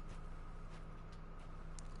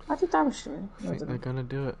 I did damage to me. I think they're gonna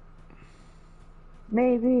do it.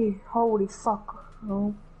 Maybe. Holy fuck.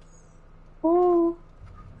 No. Oh.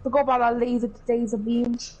 Forgot about that laser days of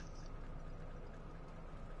beam.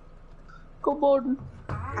 Come on.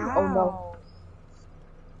 Oh no.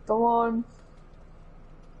 Go on.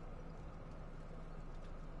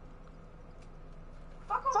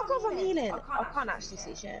 Fuck off, I'm healing. I can't actually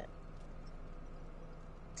see shit.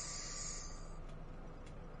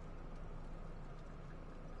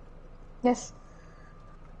 Yes.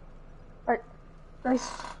 Right. Nice.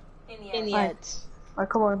 In the Right. end. Alright,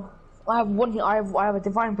 come on. I have one. I have a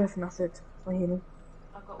divine breath, and that's it. My healing.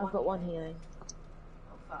 I've got one healing.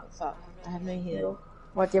 Oh fuck. I have no healing.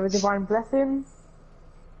 What? Do you have a divine blessing?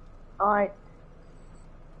 Alright.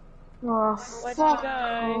 Oh, Where'd fuck. you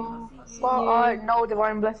go? Well, alright, no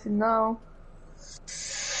divine blessing now.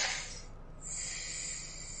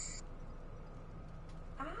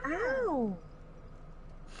 Ow!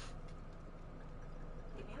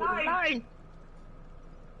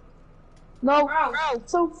 No, bro,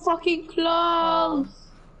 so fucking close.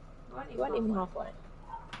 You weren't even halfway.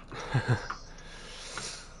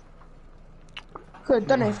 Could have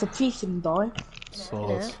done it if the priest didn't die.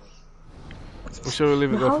 Soz. We shall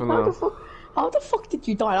leave it there for now. How the fuck did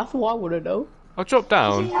you die? That's what I want to know. I dropped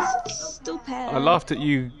down. Still pair. I laughed at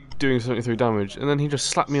you doing 73 damage, and then he just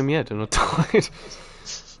slapped me on the head and I died.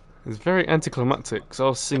 It's very anticlimactic, because I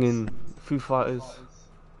was singing Foo Fighters,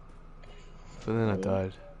 but then I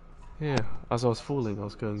died. Yeah, as I was falling, I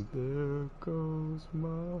was going, there goes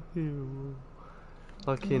my hero.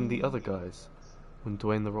 Like in The Other Guys, when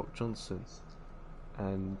Dwayne The Rock Johnson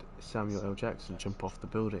and Samuel L. Jackson jump off the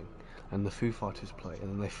building, and the Foo Fighters play,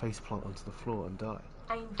 and then they face plant onto the floor and die.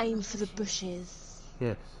 Aim for the bushes.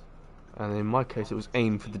 Yes. And in my case, it was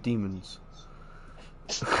aim for the demons.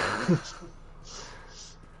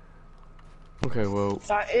 Okay, well. Is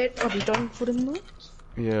that it? Are we done for the night?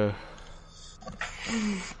 Yeah.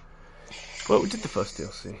 Well, we did the first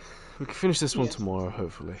DLC. We can finish this one tomorrow,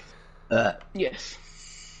 hopefully. Yes.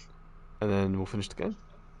 And then we'll finish the game.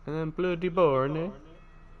 And then bloody boring,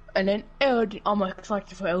 And then Elden. I'm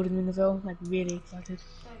excited for Elden Ring as well. Like, really excited.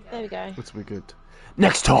 There we go. This will be good.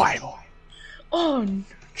 Next time! On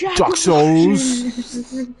Dark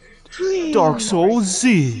Souls! Dark Souls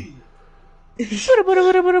Z!